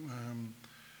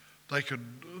 They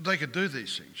could do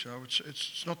these things.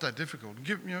 It's not that difficult.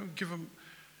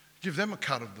 Give them a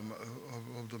cut of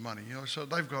the money. So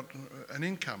they've got an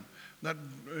income that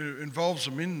involves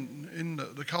them in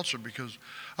the culture, because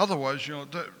otherwise,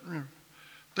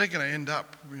 they're going to end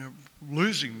up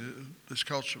losing this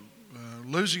culture,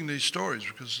 losing these stories,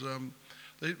 because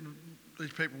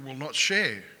these people will not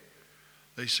share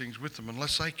these things with them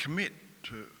unless they commit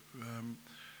to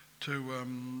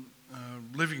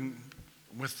living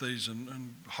with these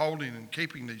and holding and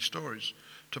keeping these stories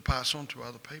to pass on to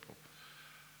other people.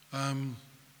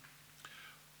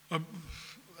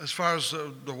 As far as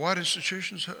the white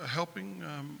institutions helping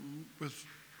with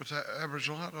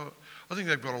Aboriginal art, I think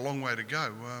they've got a long way to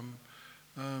go.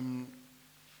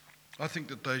 I think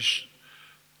that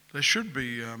there should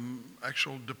be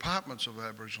actual departments of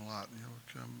Aboriginal art.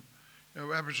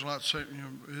 Aboriginal art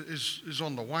is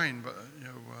on the wane, but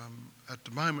at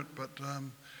the moment, but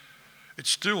it's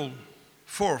still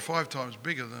 4 or 5 times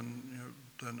bigger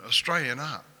than Australian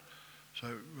art. So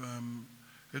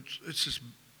it's this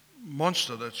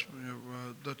monster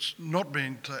that's not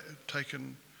being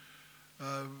taken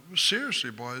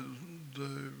seriously by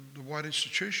the white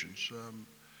institutions.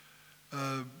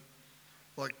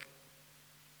 What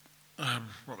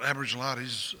Aboriginal art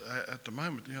is at the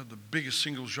moment, the biggest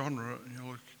single genre,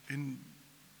 in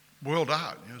world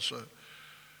art. So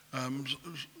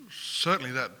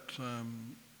certainly that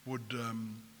would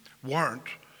warrant,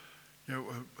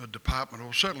 a department,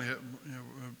 or certainly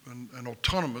an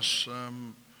autonomous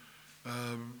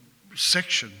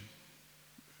section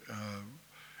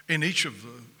in each of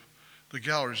the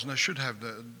galleries, and they should have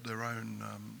their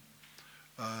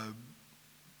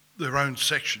own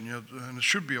section, and it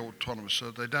should be autonomous,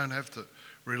 so they don't have to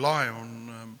rely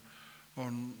on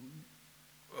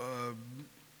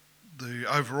the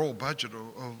overall budget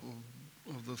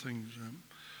of the things.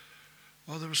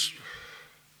 There was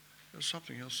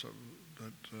something else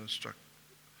that struck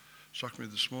me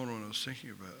this morning when I was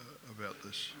thinking about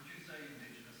this. Would you say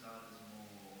Indigenous art is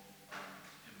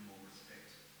given more respect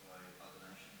by other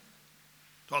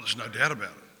nations? Oh, there's no doubt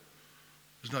about it.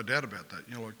 There's no doubt about that.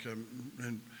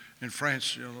 In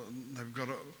France, they've got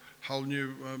a whole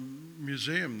new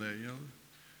museum there.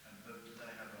 But do they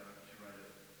have a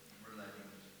curated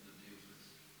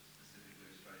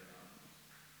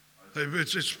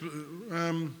It's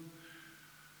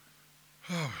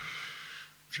oh,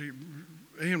 gee,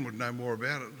 Ian would know more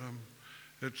about it.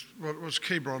 It's what was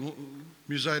Key Bronley,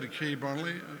 Musée de Key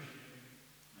Bronley.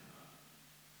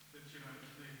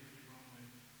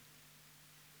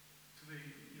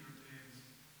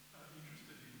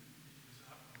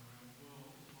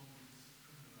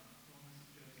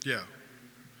 Yeah,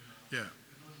 yeah,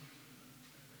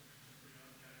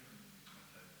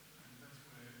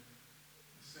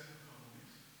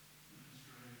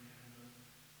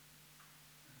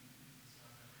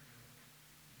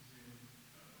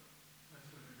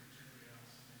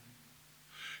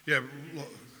 yeah.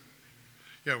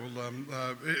 Yeah,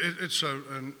 well, it's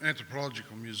an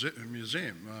anthropological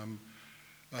museum.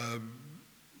 I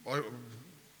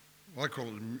call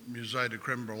it Musée de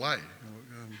Crème Brûlée.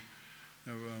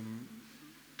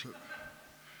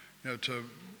 To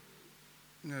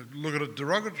look at it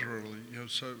derogatorily,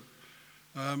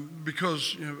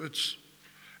 because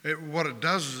what it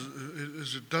does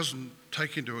is it doesn't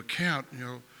take into account,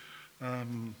 it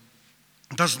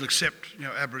doesn't accept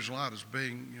Aboriginal art as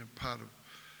being part of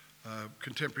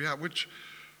contemporary art, which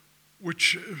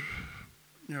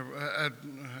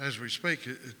as we speak,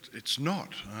 it's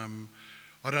not.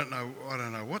 I don't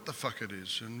know what the fuck it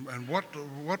is, and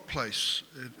what place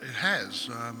it has.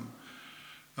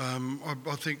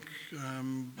 I think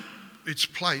its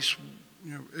place,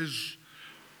 is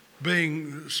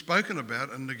being spoken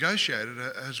about and negotiated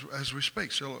as we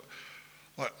speak. So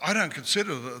I don't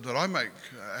consider that I make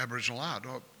Aboriginal art.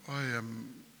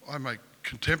 I make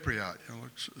contemporary art,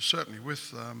 certainly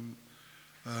with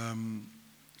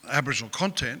Aboriginal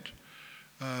content,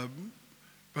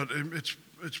 but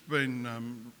it's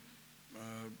been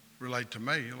relayed to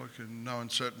me, in no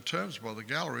uncertain terms by the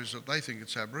galleries, that they think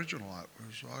it's Aboriginal art,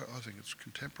 whereas I think it's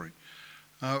contemporary.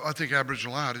 I think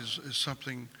Aboriginal art is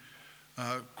something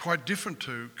quite different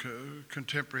to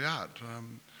contemporary art.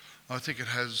 I think it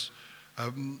has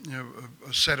a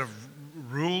set of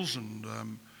rules and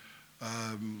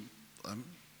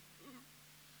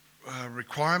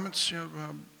requirements,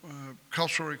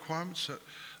 cultural requirements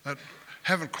that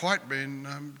haven't quite been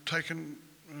taken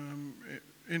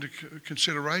into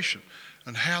consideration,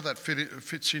 and how that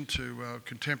fits into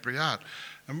contemporary art.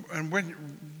 And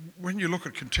when you look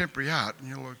at contemporary art, and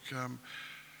you look,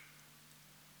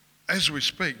 as we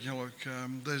speak,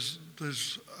 there's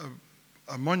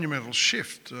a monumental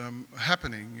shift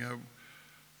happening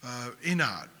in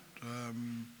art.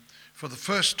 For the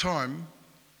first time,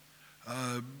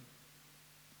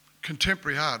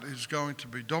 contemporary art is going to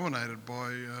be dominated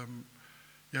by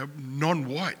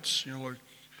non-whites.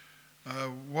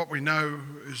 What we know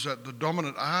is that the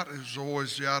dominant art is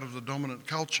always the art of the dominant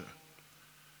culture.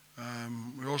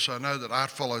 We also know that art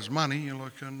follows money.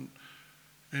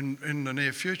 In the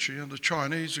near future, the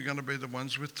Chinese are going to be the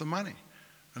ones with the money,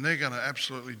 and they're going to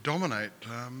absolutely dominate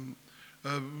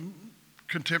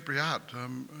contemporary art.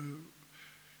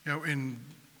 In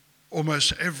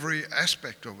almost every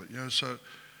aspect of it. So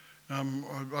I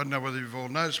don't know whether you've all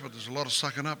noticed, but there's a lot of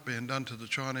sucking up being done to the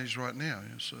Chinese right now.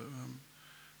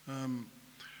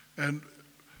 And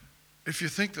if you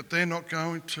think that they're not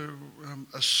going to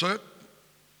assert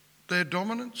their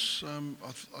dominance,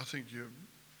 I think you're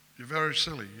very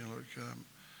silly.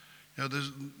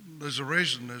 There's a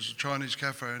reason there's a Chinese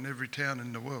cafe in every town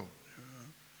in the world.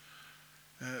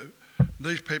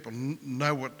 These people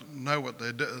know what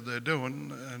they're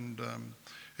doing, and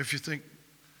if you think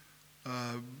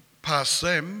past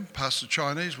them, past the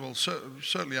Chinese, well,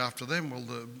 certainly after them, well,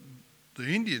 the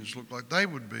Indians look like they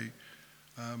would be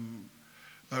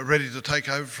ready to take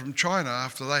over from China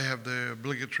after they have their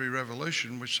obligatory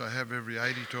revolution, which they have every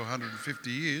 80 to 150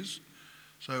 years.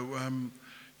 So,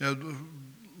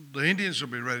 the Indians will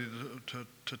be ready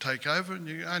to take over, and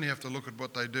you only have to look at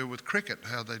what they do with cricket,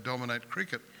 how they dominate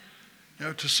cricket,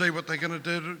 to see what they're going to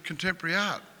do to contemporary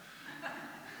art.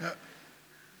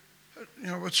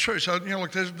 It's true. So,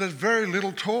 there's very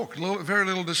little talk, very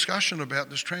little discussion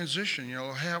about this transition.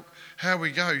 How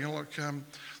we go.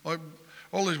 Like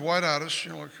all these white artists.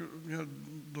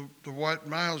 The white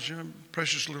males.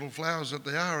 Precious little flowers that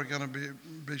they are going to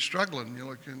be struggling.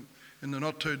 In the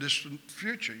not too distant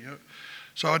future.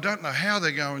 So I don't know how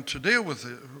they're going to deal with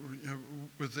it.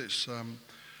 With this.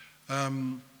 At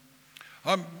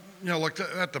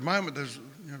the moment, there's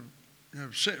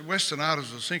Western art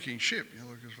is a sinking ship.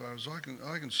 As far as I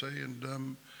can see,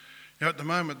 and at the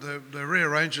moment they're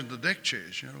rearranging the deck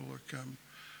chairs.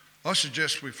 I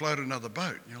suggest we float another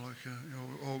boat.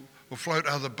 Or float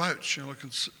other boats.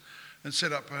 And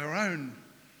set up our own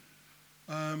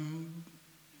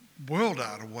world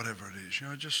art or whatever it is.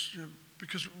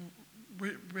 Because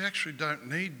we actually don't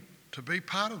need to be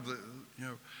part of the,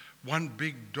 one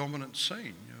big dominant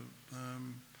scene.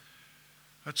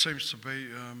 That seems to be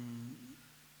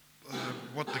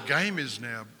what the game is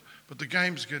now. But the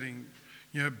game's getting,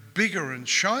 bigger and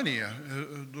shinier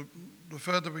the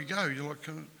further we go.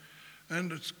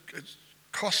 And it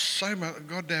costs so much,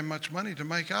 goddamn much money to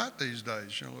make art these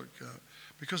days.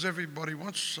 Because everybody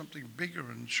wants something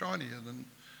bigger and shinier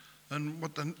than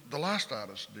what the last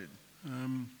artist did.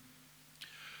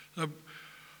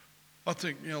 I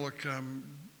think,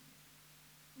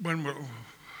 when we're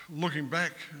looking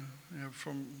back,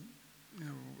 from,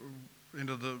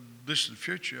 into the distant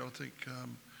future, I think,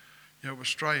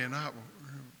 Australian art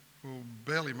will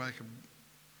barely make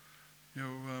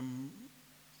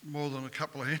more than a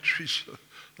couple of entries.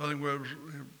 I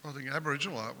think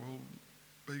Aboriginal art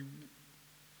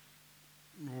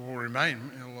will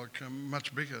remain,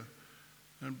 much bigger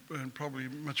and probably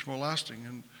much more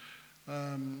lasting.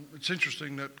 And it's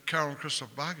interesting that Carolyn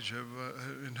Christoph Barkachev,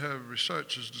 in her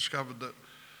research, has discovered that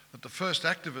the first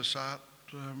activist art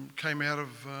came out of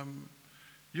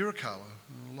Yirrkala.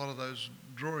 A lot of those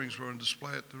drawings were on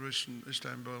display at the recent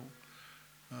Istanbul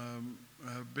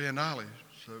Biennale.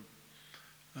 So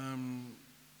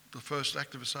the first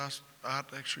activist art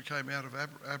actually came out of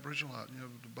Aboriginal art,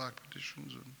 the bark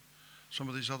petitions and some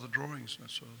of these other drawings and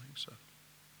that sort of thing. So.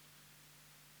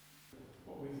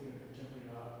 What we think of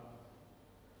contemporary art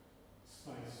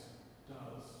space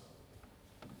does,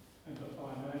 and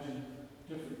I imagine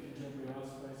different contemporary art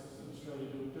spaces in Australia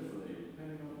do it differently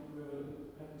depending on whether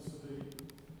it happens to be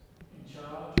in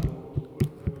charge or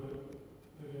whether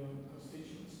the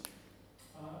constituents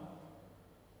are.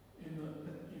 In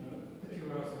the, If you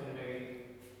were also going to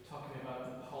be talking about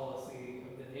the policy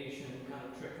of the nation kind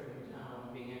of trickling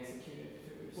down, being executed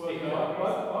through state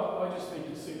governments. I just think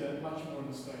you see that much more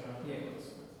in the state art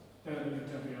galleries than in the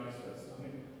contemporary art spaces. I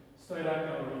think state art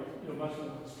gallery, you're much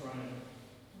more constrained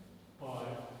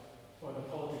by the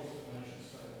politics of the nation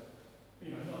state.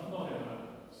 Not in a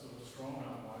sort of strong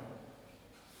art way,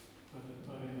 but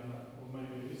in a, or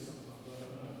maybe it is something like that,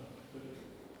 I don't know.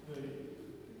 But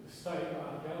the state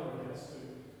art gallery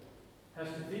has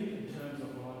to think in terms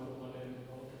of what I call identity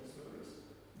politics, whether it's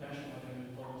national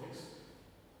identity politics.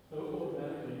 They'll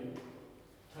automatically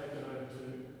take it over to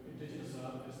Indigenous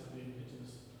art as to the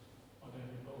Indigenous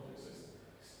identity politics.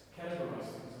 It's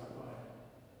categorise things that way.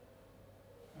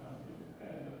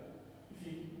 And if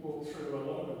you walk through a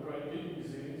lot of the great big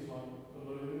museums like the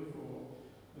Louvre or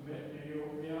the Met,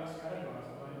 the art's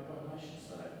categorised by nation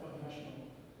state, by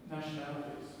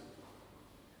nationalities.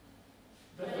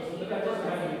 That doesn't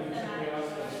happen in contemporary art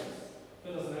spaces.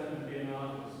 That doesn't happen in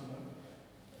biennales.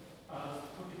 Art's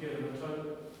put together in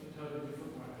totally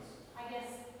different ways. I guess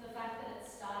the fact that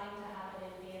it's starting to happen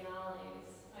in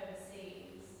biennales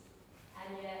overseas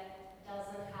and yet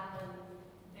doesn't happen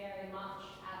very much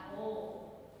at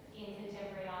all in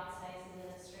contemporary art spaces in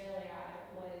Australia,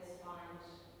 I always find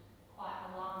quite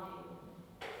alarming.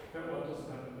 That what doesn't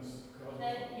happen is because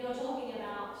That you're talking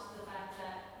about the fact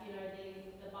that,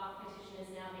 the bark petition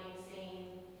is now being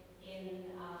seen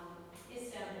in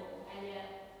Istanbul, and yet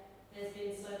there's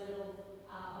been so little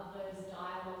of those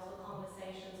dialogues or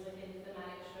conversations within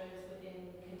thematic shows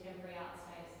within contemporary art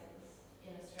spaces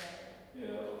in Australia.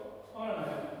 yeah, I don't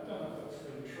know if that's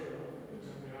really true. I think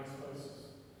contemporary art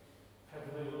spaces have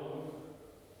led on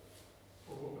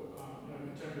for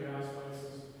contemporary art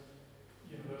spaces,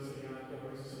 university art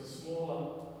galleries, sort of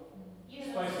smaller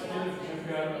spaces in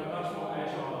contemporary art are much more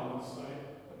agile than the state,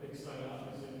 a big state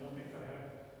art museum. I think they have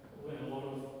led a lot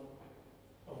of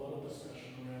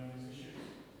discussion around these issues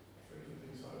for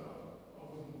everything. So I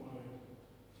wouldn't want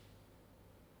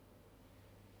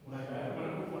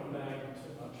to nag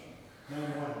too much.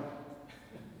 Name one.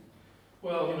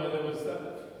 Well, there was that.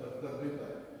 That did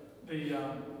that.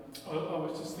 I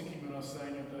was just thinking when I was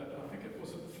saying it that I think it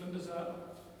was at the Flinders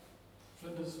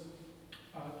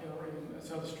Art Gallery in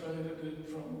South Australia that did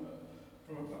from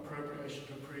appropriation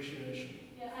to appreciation.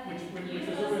 Yeah, I think Which is a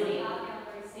university really- art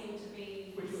galleries seem to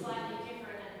be Which was- slightly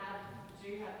different and do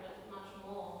have much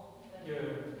more than Yeah.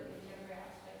 the contemporary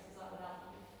art spaces, I would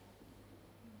argue.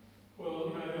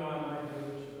 Well, I made the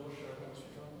original show once we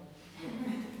done that.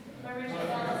 Original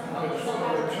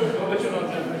I'll let you know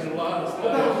the original artist.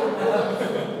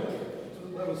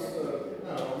 That was,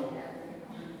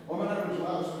 I'm an Aboriginal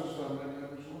artist, I just don't make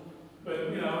Aboriginal. But,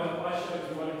 I showed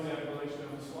you one example actually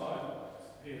on the slide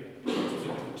here, which is in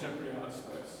the contemporary art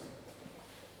space.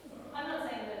 I'm not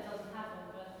saying that it doesn't happen,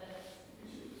 but that it's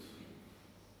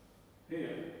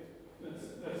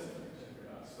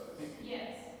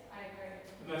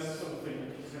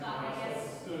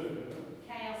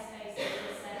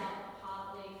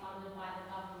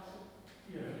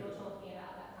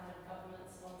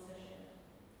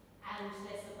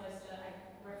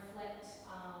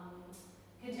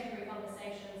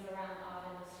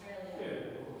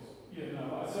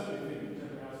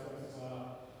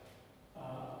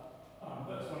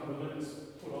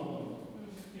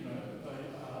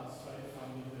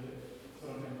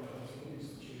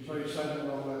So you're saying they're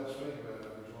not allowed to speak about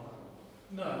Aboriginal Island?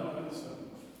 No, not in this one.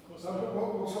 Of course So,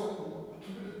 not.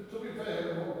 to be fair, I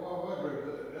agree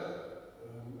with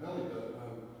Ali,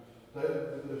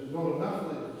 that there's not enough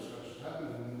legal discussions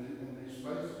happening in these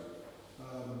spaces.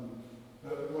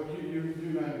 Like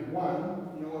you named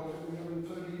one, in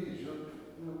 30 years,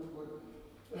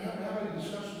 how many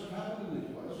discussions have happened in these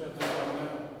places? There's one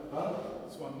now. Huh?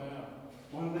 There's one now.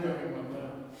 One We're now. having one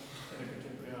now. In a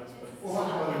contemporary art space. Well,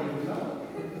 I don't even know.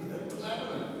 What's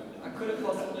happening? Could it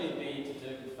possibly be to do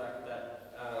with the fact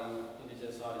that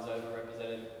Indigenous art is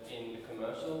overrepresented in the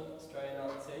commercial Australian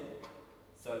art scene?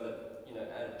 So that,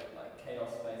 like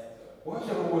chaos spaces or... Why is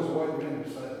it always white men who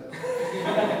say that?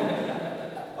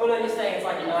 Oh no, you're saying it's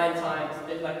like 9 times,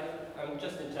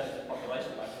 just in terms of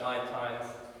population, like 9 times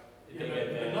Yeah, bigger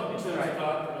but than not in terms of Australia.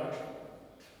 art production.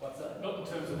 What's that? Not in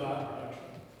terms of art production.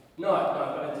 No,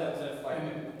 but in terms of like... And,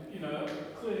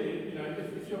 clearly,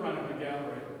 if you're running a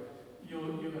gallery,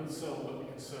 you're going to sell what you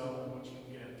can sell and what you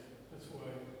can get.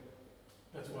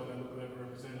 That's why they look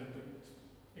overrepresented, but it's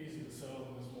easy to sell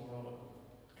and there's more of it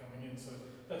coming in. So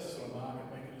that's a sort of market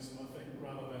mechanism, I think,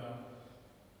 rather than a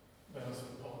sort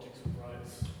of politics of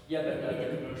race. Yeah, but the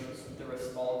commercial scene. the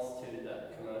response to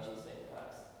that commercial scene,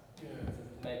 perhaps. Yeah.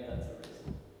 Maybe that's a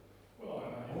reason. Well, I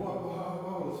don't know. Well, I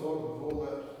would have thought with all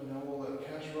that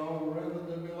cash rolling around that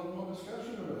there'd be a lot more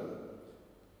discussion about it.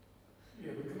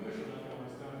 Yeah, but commercial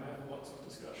galleries don't have lots of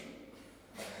discussion.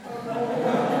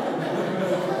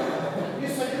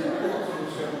 Yes, they do have lots of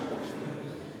discussion.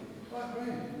 Like me,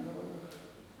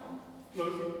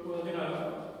 Look, well,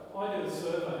 I did a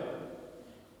survey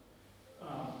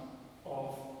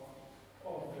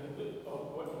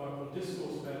of what I call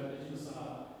discourse about Indigenous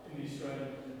art in the Australian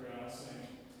contemporary art scene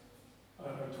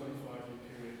over a 25-year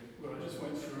period, where I just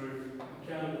went through and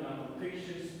counted the number of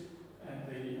pictures and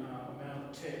the amount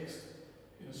of text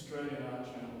in Australian art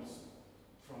journals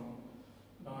from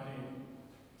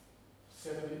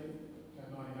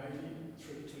 1980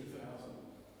 through 2000.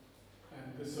 And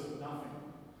there's sort of nothing,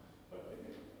 but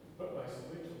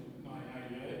basically till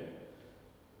 1988.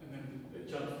 And then it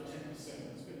jumped to 10%, it's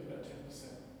been about 10%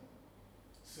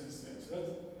 since then. So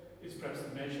it's perhaps a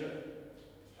measure.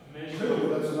 Sure,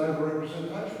 that's an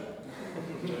overrepresentation.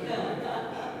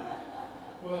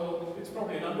 Well, it's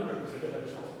probably an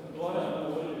underrepresentation. Well, I don't know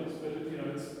what it is, but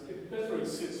that's where it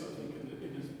sits, I think, in the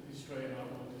Australian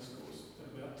art world discourse, at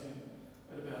about 10%.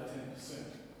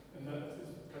 And that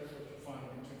is perhaps what you'll find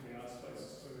in contemporary art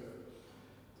spaces too.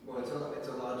 Well, it's a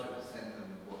larger percent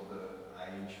than what the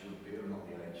age would be, or not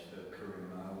the age, the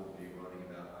Kuruma would be writing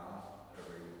about art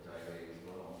every day as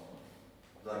well.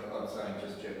 Like I'm saying,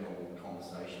 just general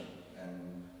conversation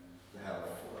and how the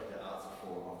arts have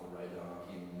fallen off the radar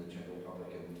in the general public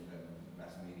and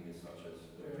mass media such as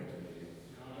the print media.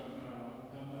 I don't know, I've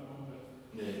done that one, but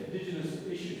Yeah. Indigenous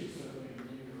issues are certainly in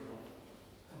Europe.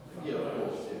 Yeah, of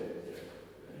course, yeah.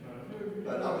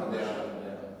 But up and down.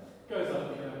 Goes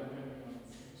up and down, depending on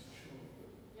things for sure.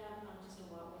 Yeah, I'm just a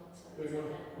white woman, so There you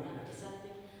go. it's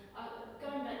something.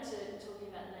 Going back to talking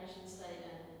about nation state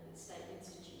and state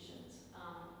institutions,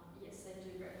 yes, they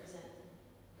do represent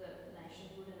the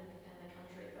nationhood and the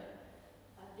country, but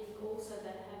I think also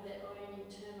they have their own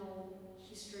internal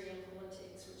history and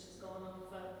politics, which has gone on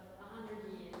for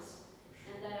 100 years,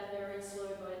 and they are very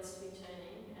slow boats to be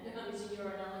turning. And using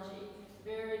your analogy,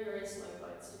 very, very slow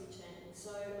boats to be turning. So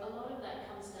a lot of that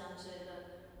comes down to the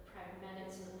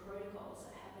pragmatics and the protocols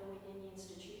that happen within the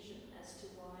institution as to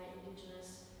why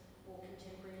Indigenous or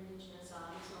contemporary Indigenous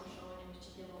art is not shown in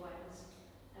particular ways.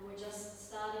 And we're just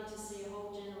starting to see a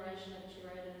whole generation of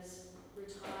curators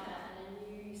retire and a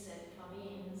new set come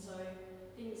in. So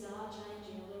things are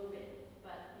changing a little bit.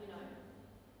 But,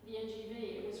 the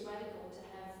NGV, it was radical to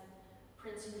have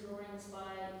prints and drawings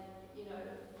by,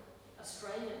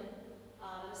 Australian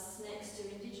artists next to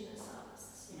Indigenous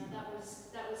artists.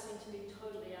 That was seen to be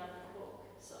totally out of the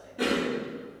book. So,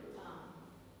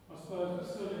 I suppose,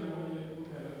 certainly when you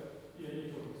look at it, you're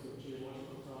talking sort of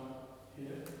geological time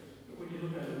here, but when you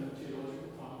look at it in the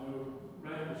geological time, there were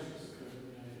radical shifts occurred in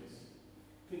the 80s.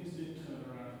 Things did turn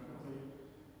around quickly.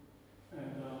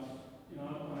 And,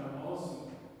 when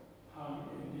Morrison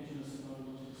hung Indigenous and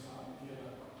non-Indigenous art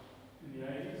together in the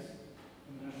 80s,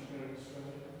 in the National Gallery of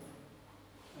Australia,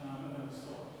 and then it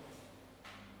stopped.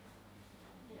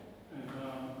 yeah. And,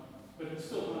 but it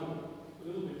still hung a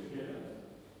little bit together.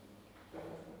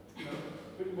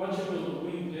 But once you build a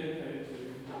wing there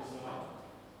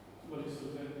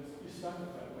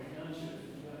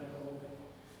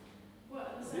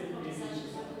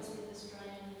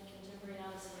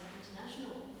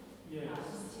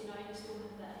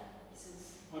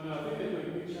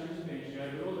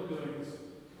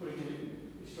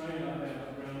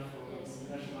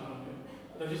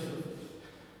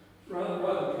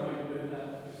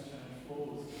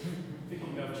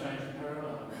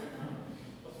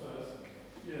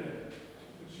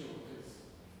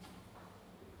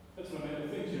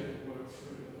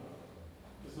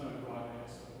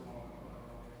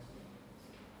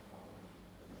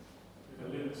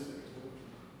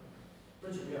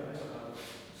Richard, yeah, I have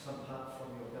some part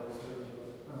from your bells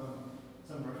earlier,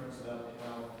 some reference about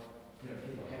how,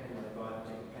 people are happy when they buy a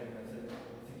particular painting, they're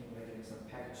thinking they're getting some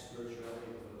packaged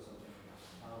spirituality with it or something.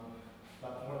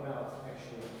 But what about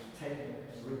actually taking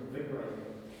it and reinvigorating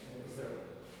it? And is there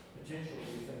potential, do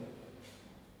you think,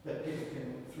 that people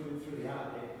can, through the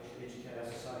art, educate our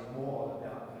society more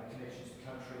about connections to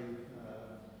country,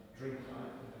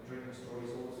 dreaming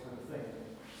stories, all this kind of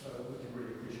thing, so we can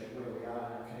really appreciate where we are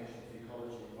in our connection to the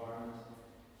ecology, environment.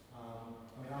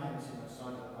 I haven't seen much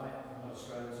sign of it. I'm not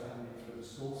Australian, so I haven't been through the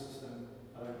school system.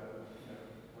 I don't know,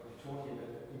 what you're taught here,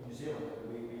 but in New Zealand,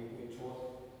 we're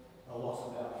taught a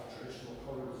lot about traditional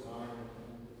corridor design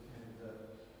and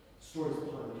stories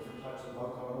behind the different types of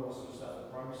loco and all this sort of stuff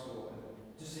at primary school. And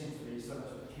it just seems to be so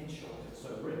much potential. It's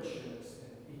so rich, and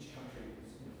each country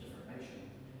is a different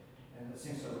nation. And it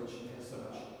seems so rich and has so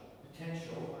much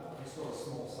potential. I saw a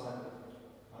small sign that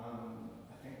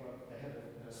I think what they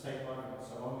had in a state library not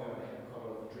so long ago, they had quite a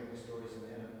lot of dreaming stories in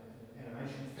the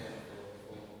animation film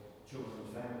for children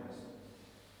and families.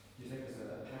 Do you think there's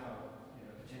a power,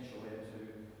 potential there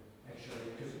to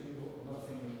actually, because another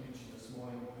thing you mentioned this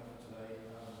morning, today,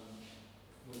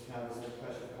 was how there's a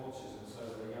clash of cultures, and so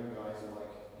the young guys are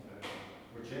like,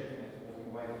 rejecting it,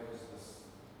 walking away because this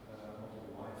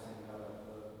multiple wives and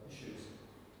other issues.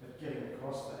 But getting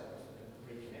across that and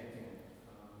reconnecting,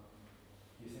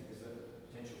 do you think there's a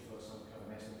potential for some kind of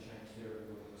massive change here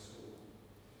within the school?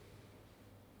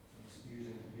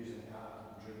 Using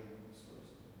art and dreaming and sort of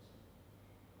things.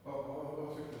 I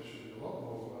think there should be a lot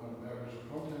more Aboriginal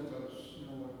content. That's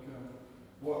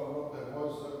what there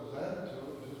was that was added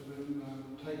to it has been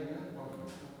taken out by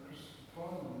Christopher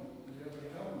Pyne and the other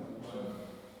government.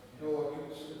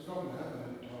 It's not going to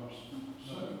happen anytime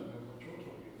soon. What you're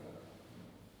talking about.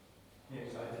 Yeah,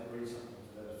 because I did read something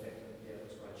to that effect. That, it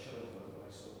was quite chilling what I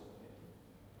saw.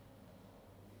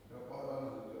 I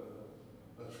don't think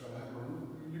that's going to happen.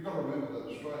 You've got to remember that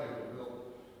Australia was built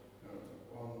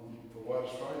on the White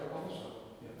Australia policy.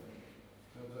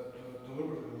 And that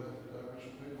deliberately left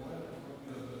Aboriginal people out.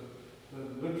 The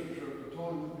literature at the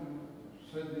time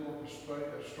said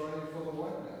Australia for the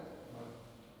white man.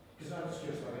 Because I'm just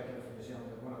curious about back from New Zealand,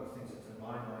 but one of the things that's in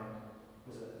my mind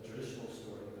was a traditional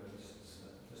story, just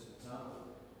an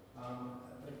example.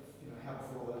 How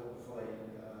before they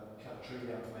cut a tree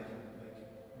down to make a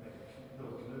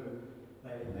little canoe,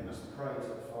 they must pray to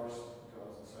the forest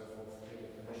gods and so forth to get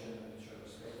permission and show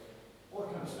respect. All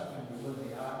that kind of stuff, and you learn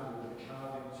the art, you learn the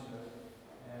carvings,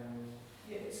 and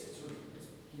it's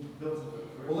being built into the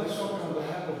curriculum. Well, that's not going to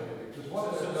happen here, because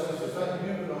what that does is that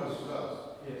humanises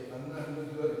us. Yes. And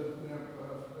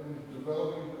in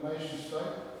developing the nation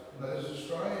state, as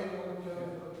Australia,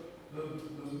 the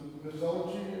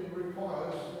mythology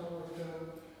requires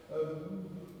a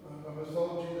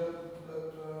mythology that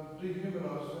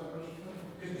dehumanises Aboriginal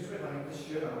people. Because it's written like this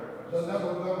shirt I'm wearing. So that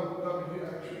would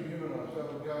actually humanise, that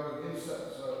would go against that.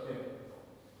 So. Yeah.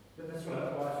 But that's what I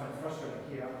find frustrating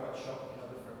here. I'm quite shocked at how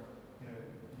different,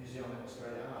 New Zealand and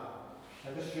Australia are.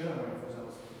 Like this shirt I'm wearing, for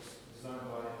example, is designed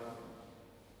by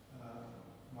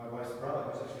my wife's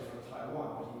brother, who's actually from Taiwan,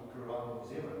 but he grew up in New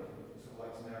Zealand. He sort of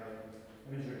likes marrying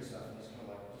imagery and stuff, and he's kind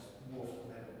of like just morphed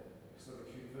and had a sort of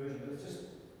cute version. But it's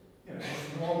just,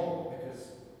 it's normal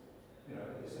because,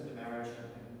 it's into marriage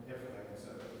and everything. And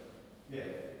so,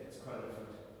 it's quite different.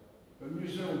 But New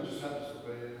Zealand just happens to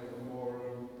be a more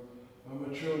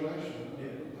mature nation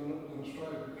than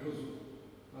Australia because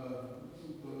of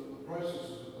the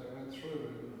processes that they went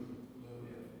through,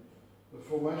 the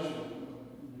formation of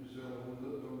New Zealand,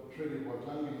 the Treaty of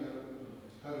Waitangi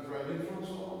had a great influence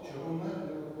on that.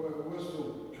 We're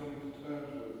still coming to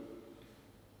terms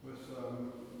with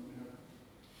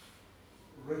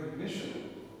recognition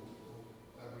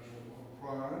of Aboriginal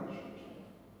prior ownership.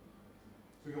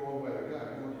 We've got a long way to go.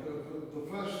 The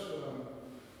first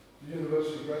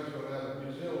university graduate out of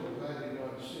New Zealand was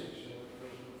 1896.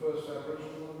 The first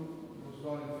Aboriginal one was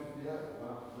 1958.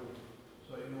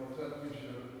 So, that gives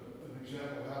you an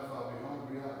example of how far behind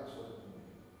we are. So.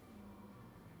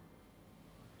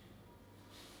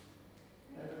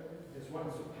 There's one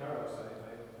sort of paradox I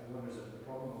wonder is it a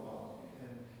problem or not,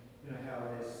 and how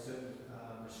there's certain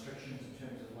restrictions in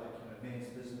terms of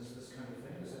men's business, this kind of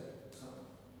thing. Does that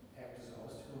act as an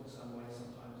obstacle in some way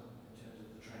sometimes in terms of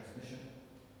the transmission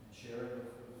and sharing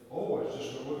of Always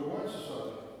just got to look at white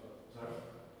society. Sorry?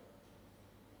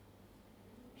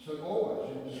 So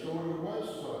always, you just got to look at white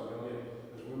society.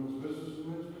 There's women's business and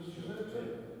men's business there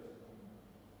too.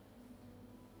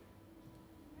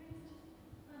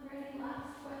 Are there any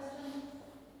last questions?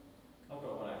 I've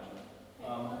got one actually.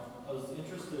 I was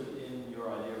interested in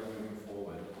your idea of moving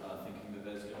forward, thinking that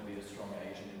there's going to be a strong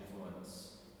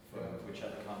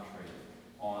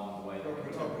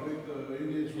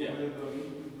Yeah.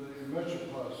 The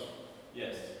merchant place.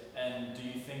 Yes. And do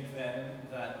you think then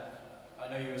that, I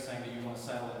know you were saying that you want to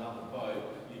sail another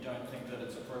boat, you don't think that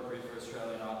it's appropriate for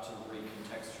Australian art to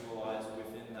recontextualise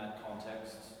within that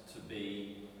context to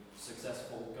be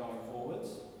successful going forwards?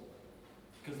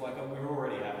 Because like we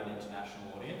already have an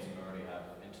international audience and we already have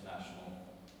international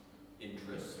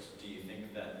interest. Do you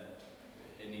think that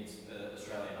it needs,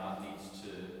 Australian art needs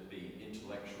to be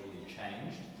intellectually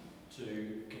changed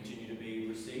to continue to be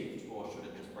received, or should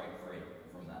it just break free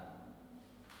from that?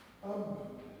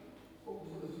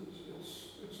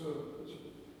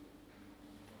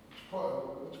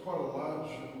 Well, it's quite a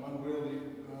large and unwieldy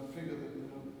figure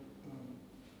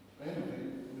that entity.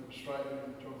 Australian,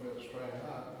 talking about Australian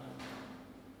art.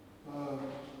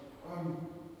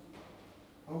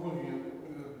 I'm looking at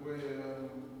where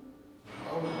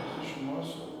I would position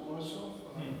myself.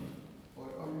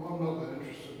 Like I'm not that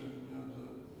interested in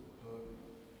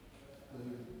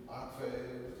the art fair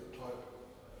type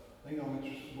thing. I'm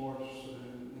more interested in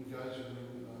engaging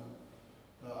in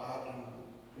art and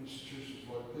institutions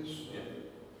like this.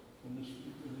 In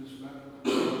this matter,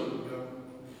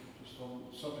 just on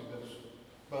something that's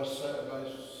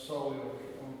based solely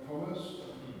on commerce.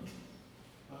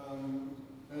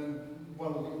 And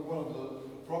one of the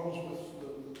problems with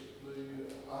the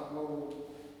art model,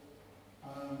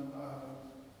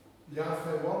 the art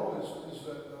fair model is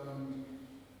that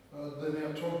they're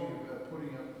now talking about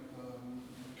putting up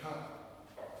a cut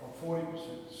from 40%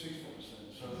 to 60%,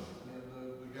 so that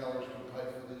the galleries can pay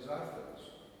for these art fairs.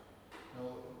 Now,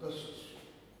 this is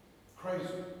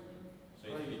crazy. So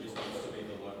you think it just needs to be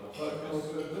the local So, focus?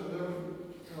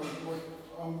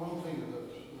 I'm thinking that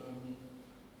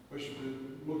we should be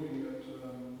looking at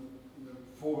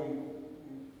forming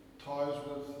ties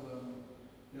with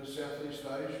Southeast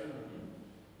Asia,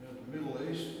 the Middle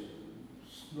East,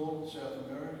 North and South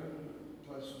America,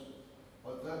 places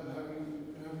like that, and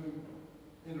having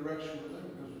interaction with them,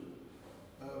 because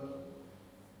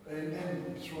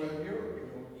and throughout Europe,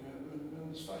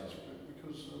 and the States,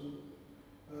 because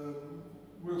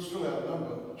we'll still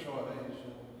outnumber the Chinese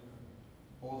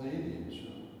or the Indians.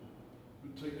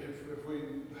 If we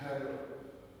had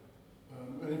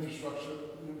an infrastructure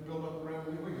built up around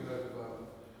here, we could have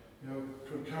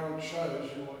concurrent shows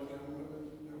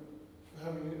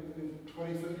having it in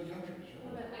 20, 30 countries.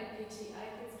 What about APTA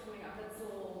that's coming up? That's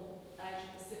all Asia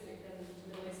Pacific and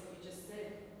Middle East, what you just said.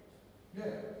 Yeah.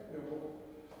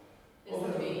 There's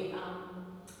going to be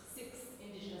 6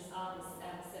 Indigenous artists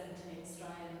out of 17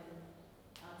 Australian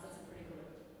artists. That's pretty good.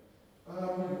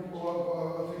 Well,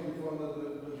 I think you find that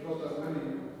there's not that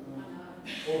many I know.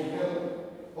 altogether.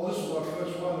 Well, this is my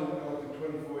first one in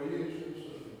 24 years.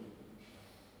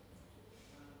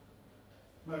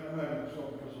 Maybe it's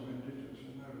not because I've been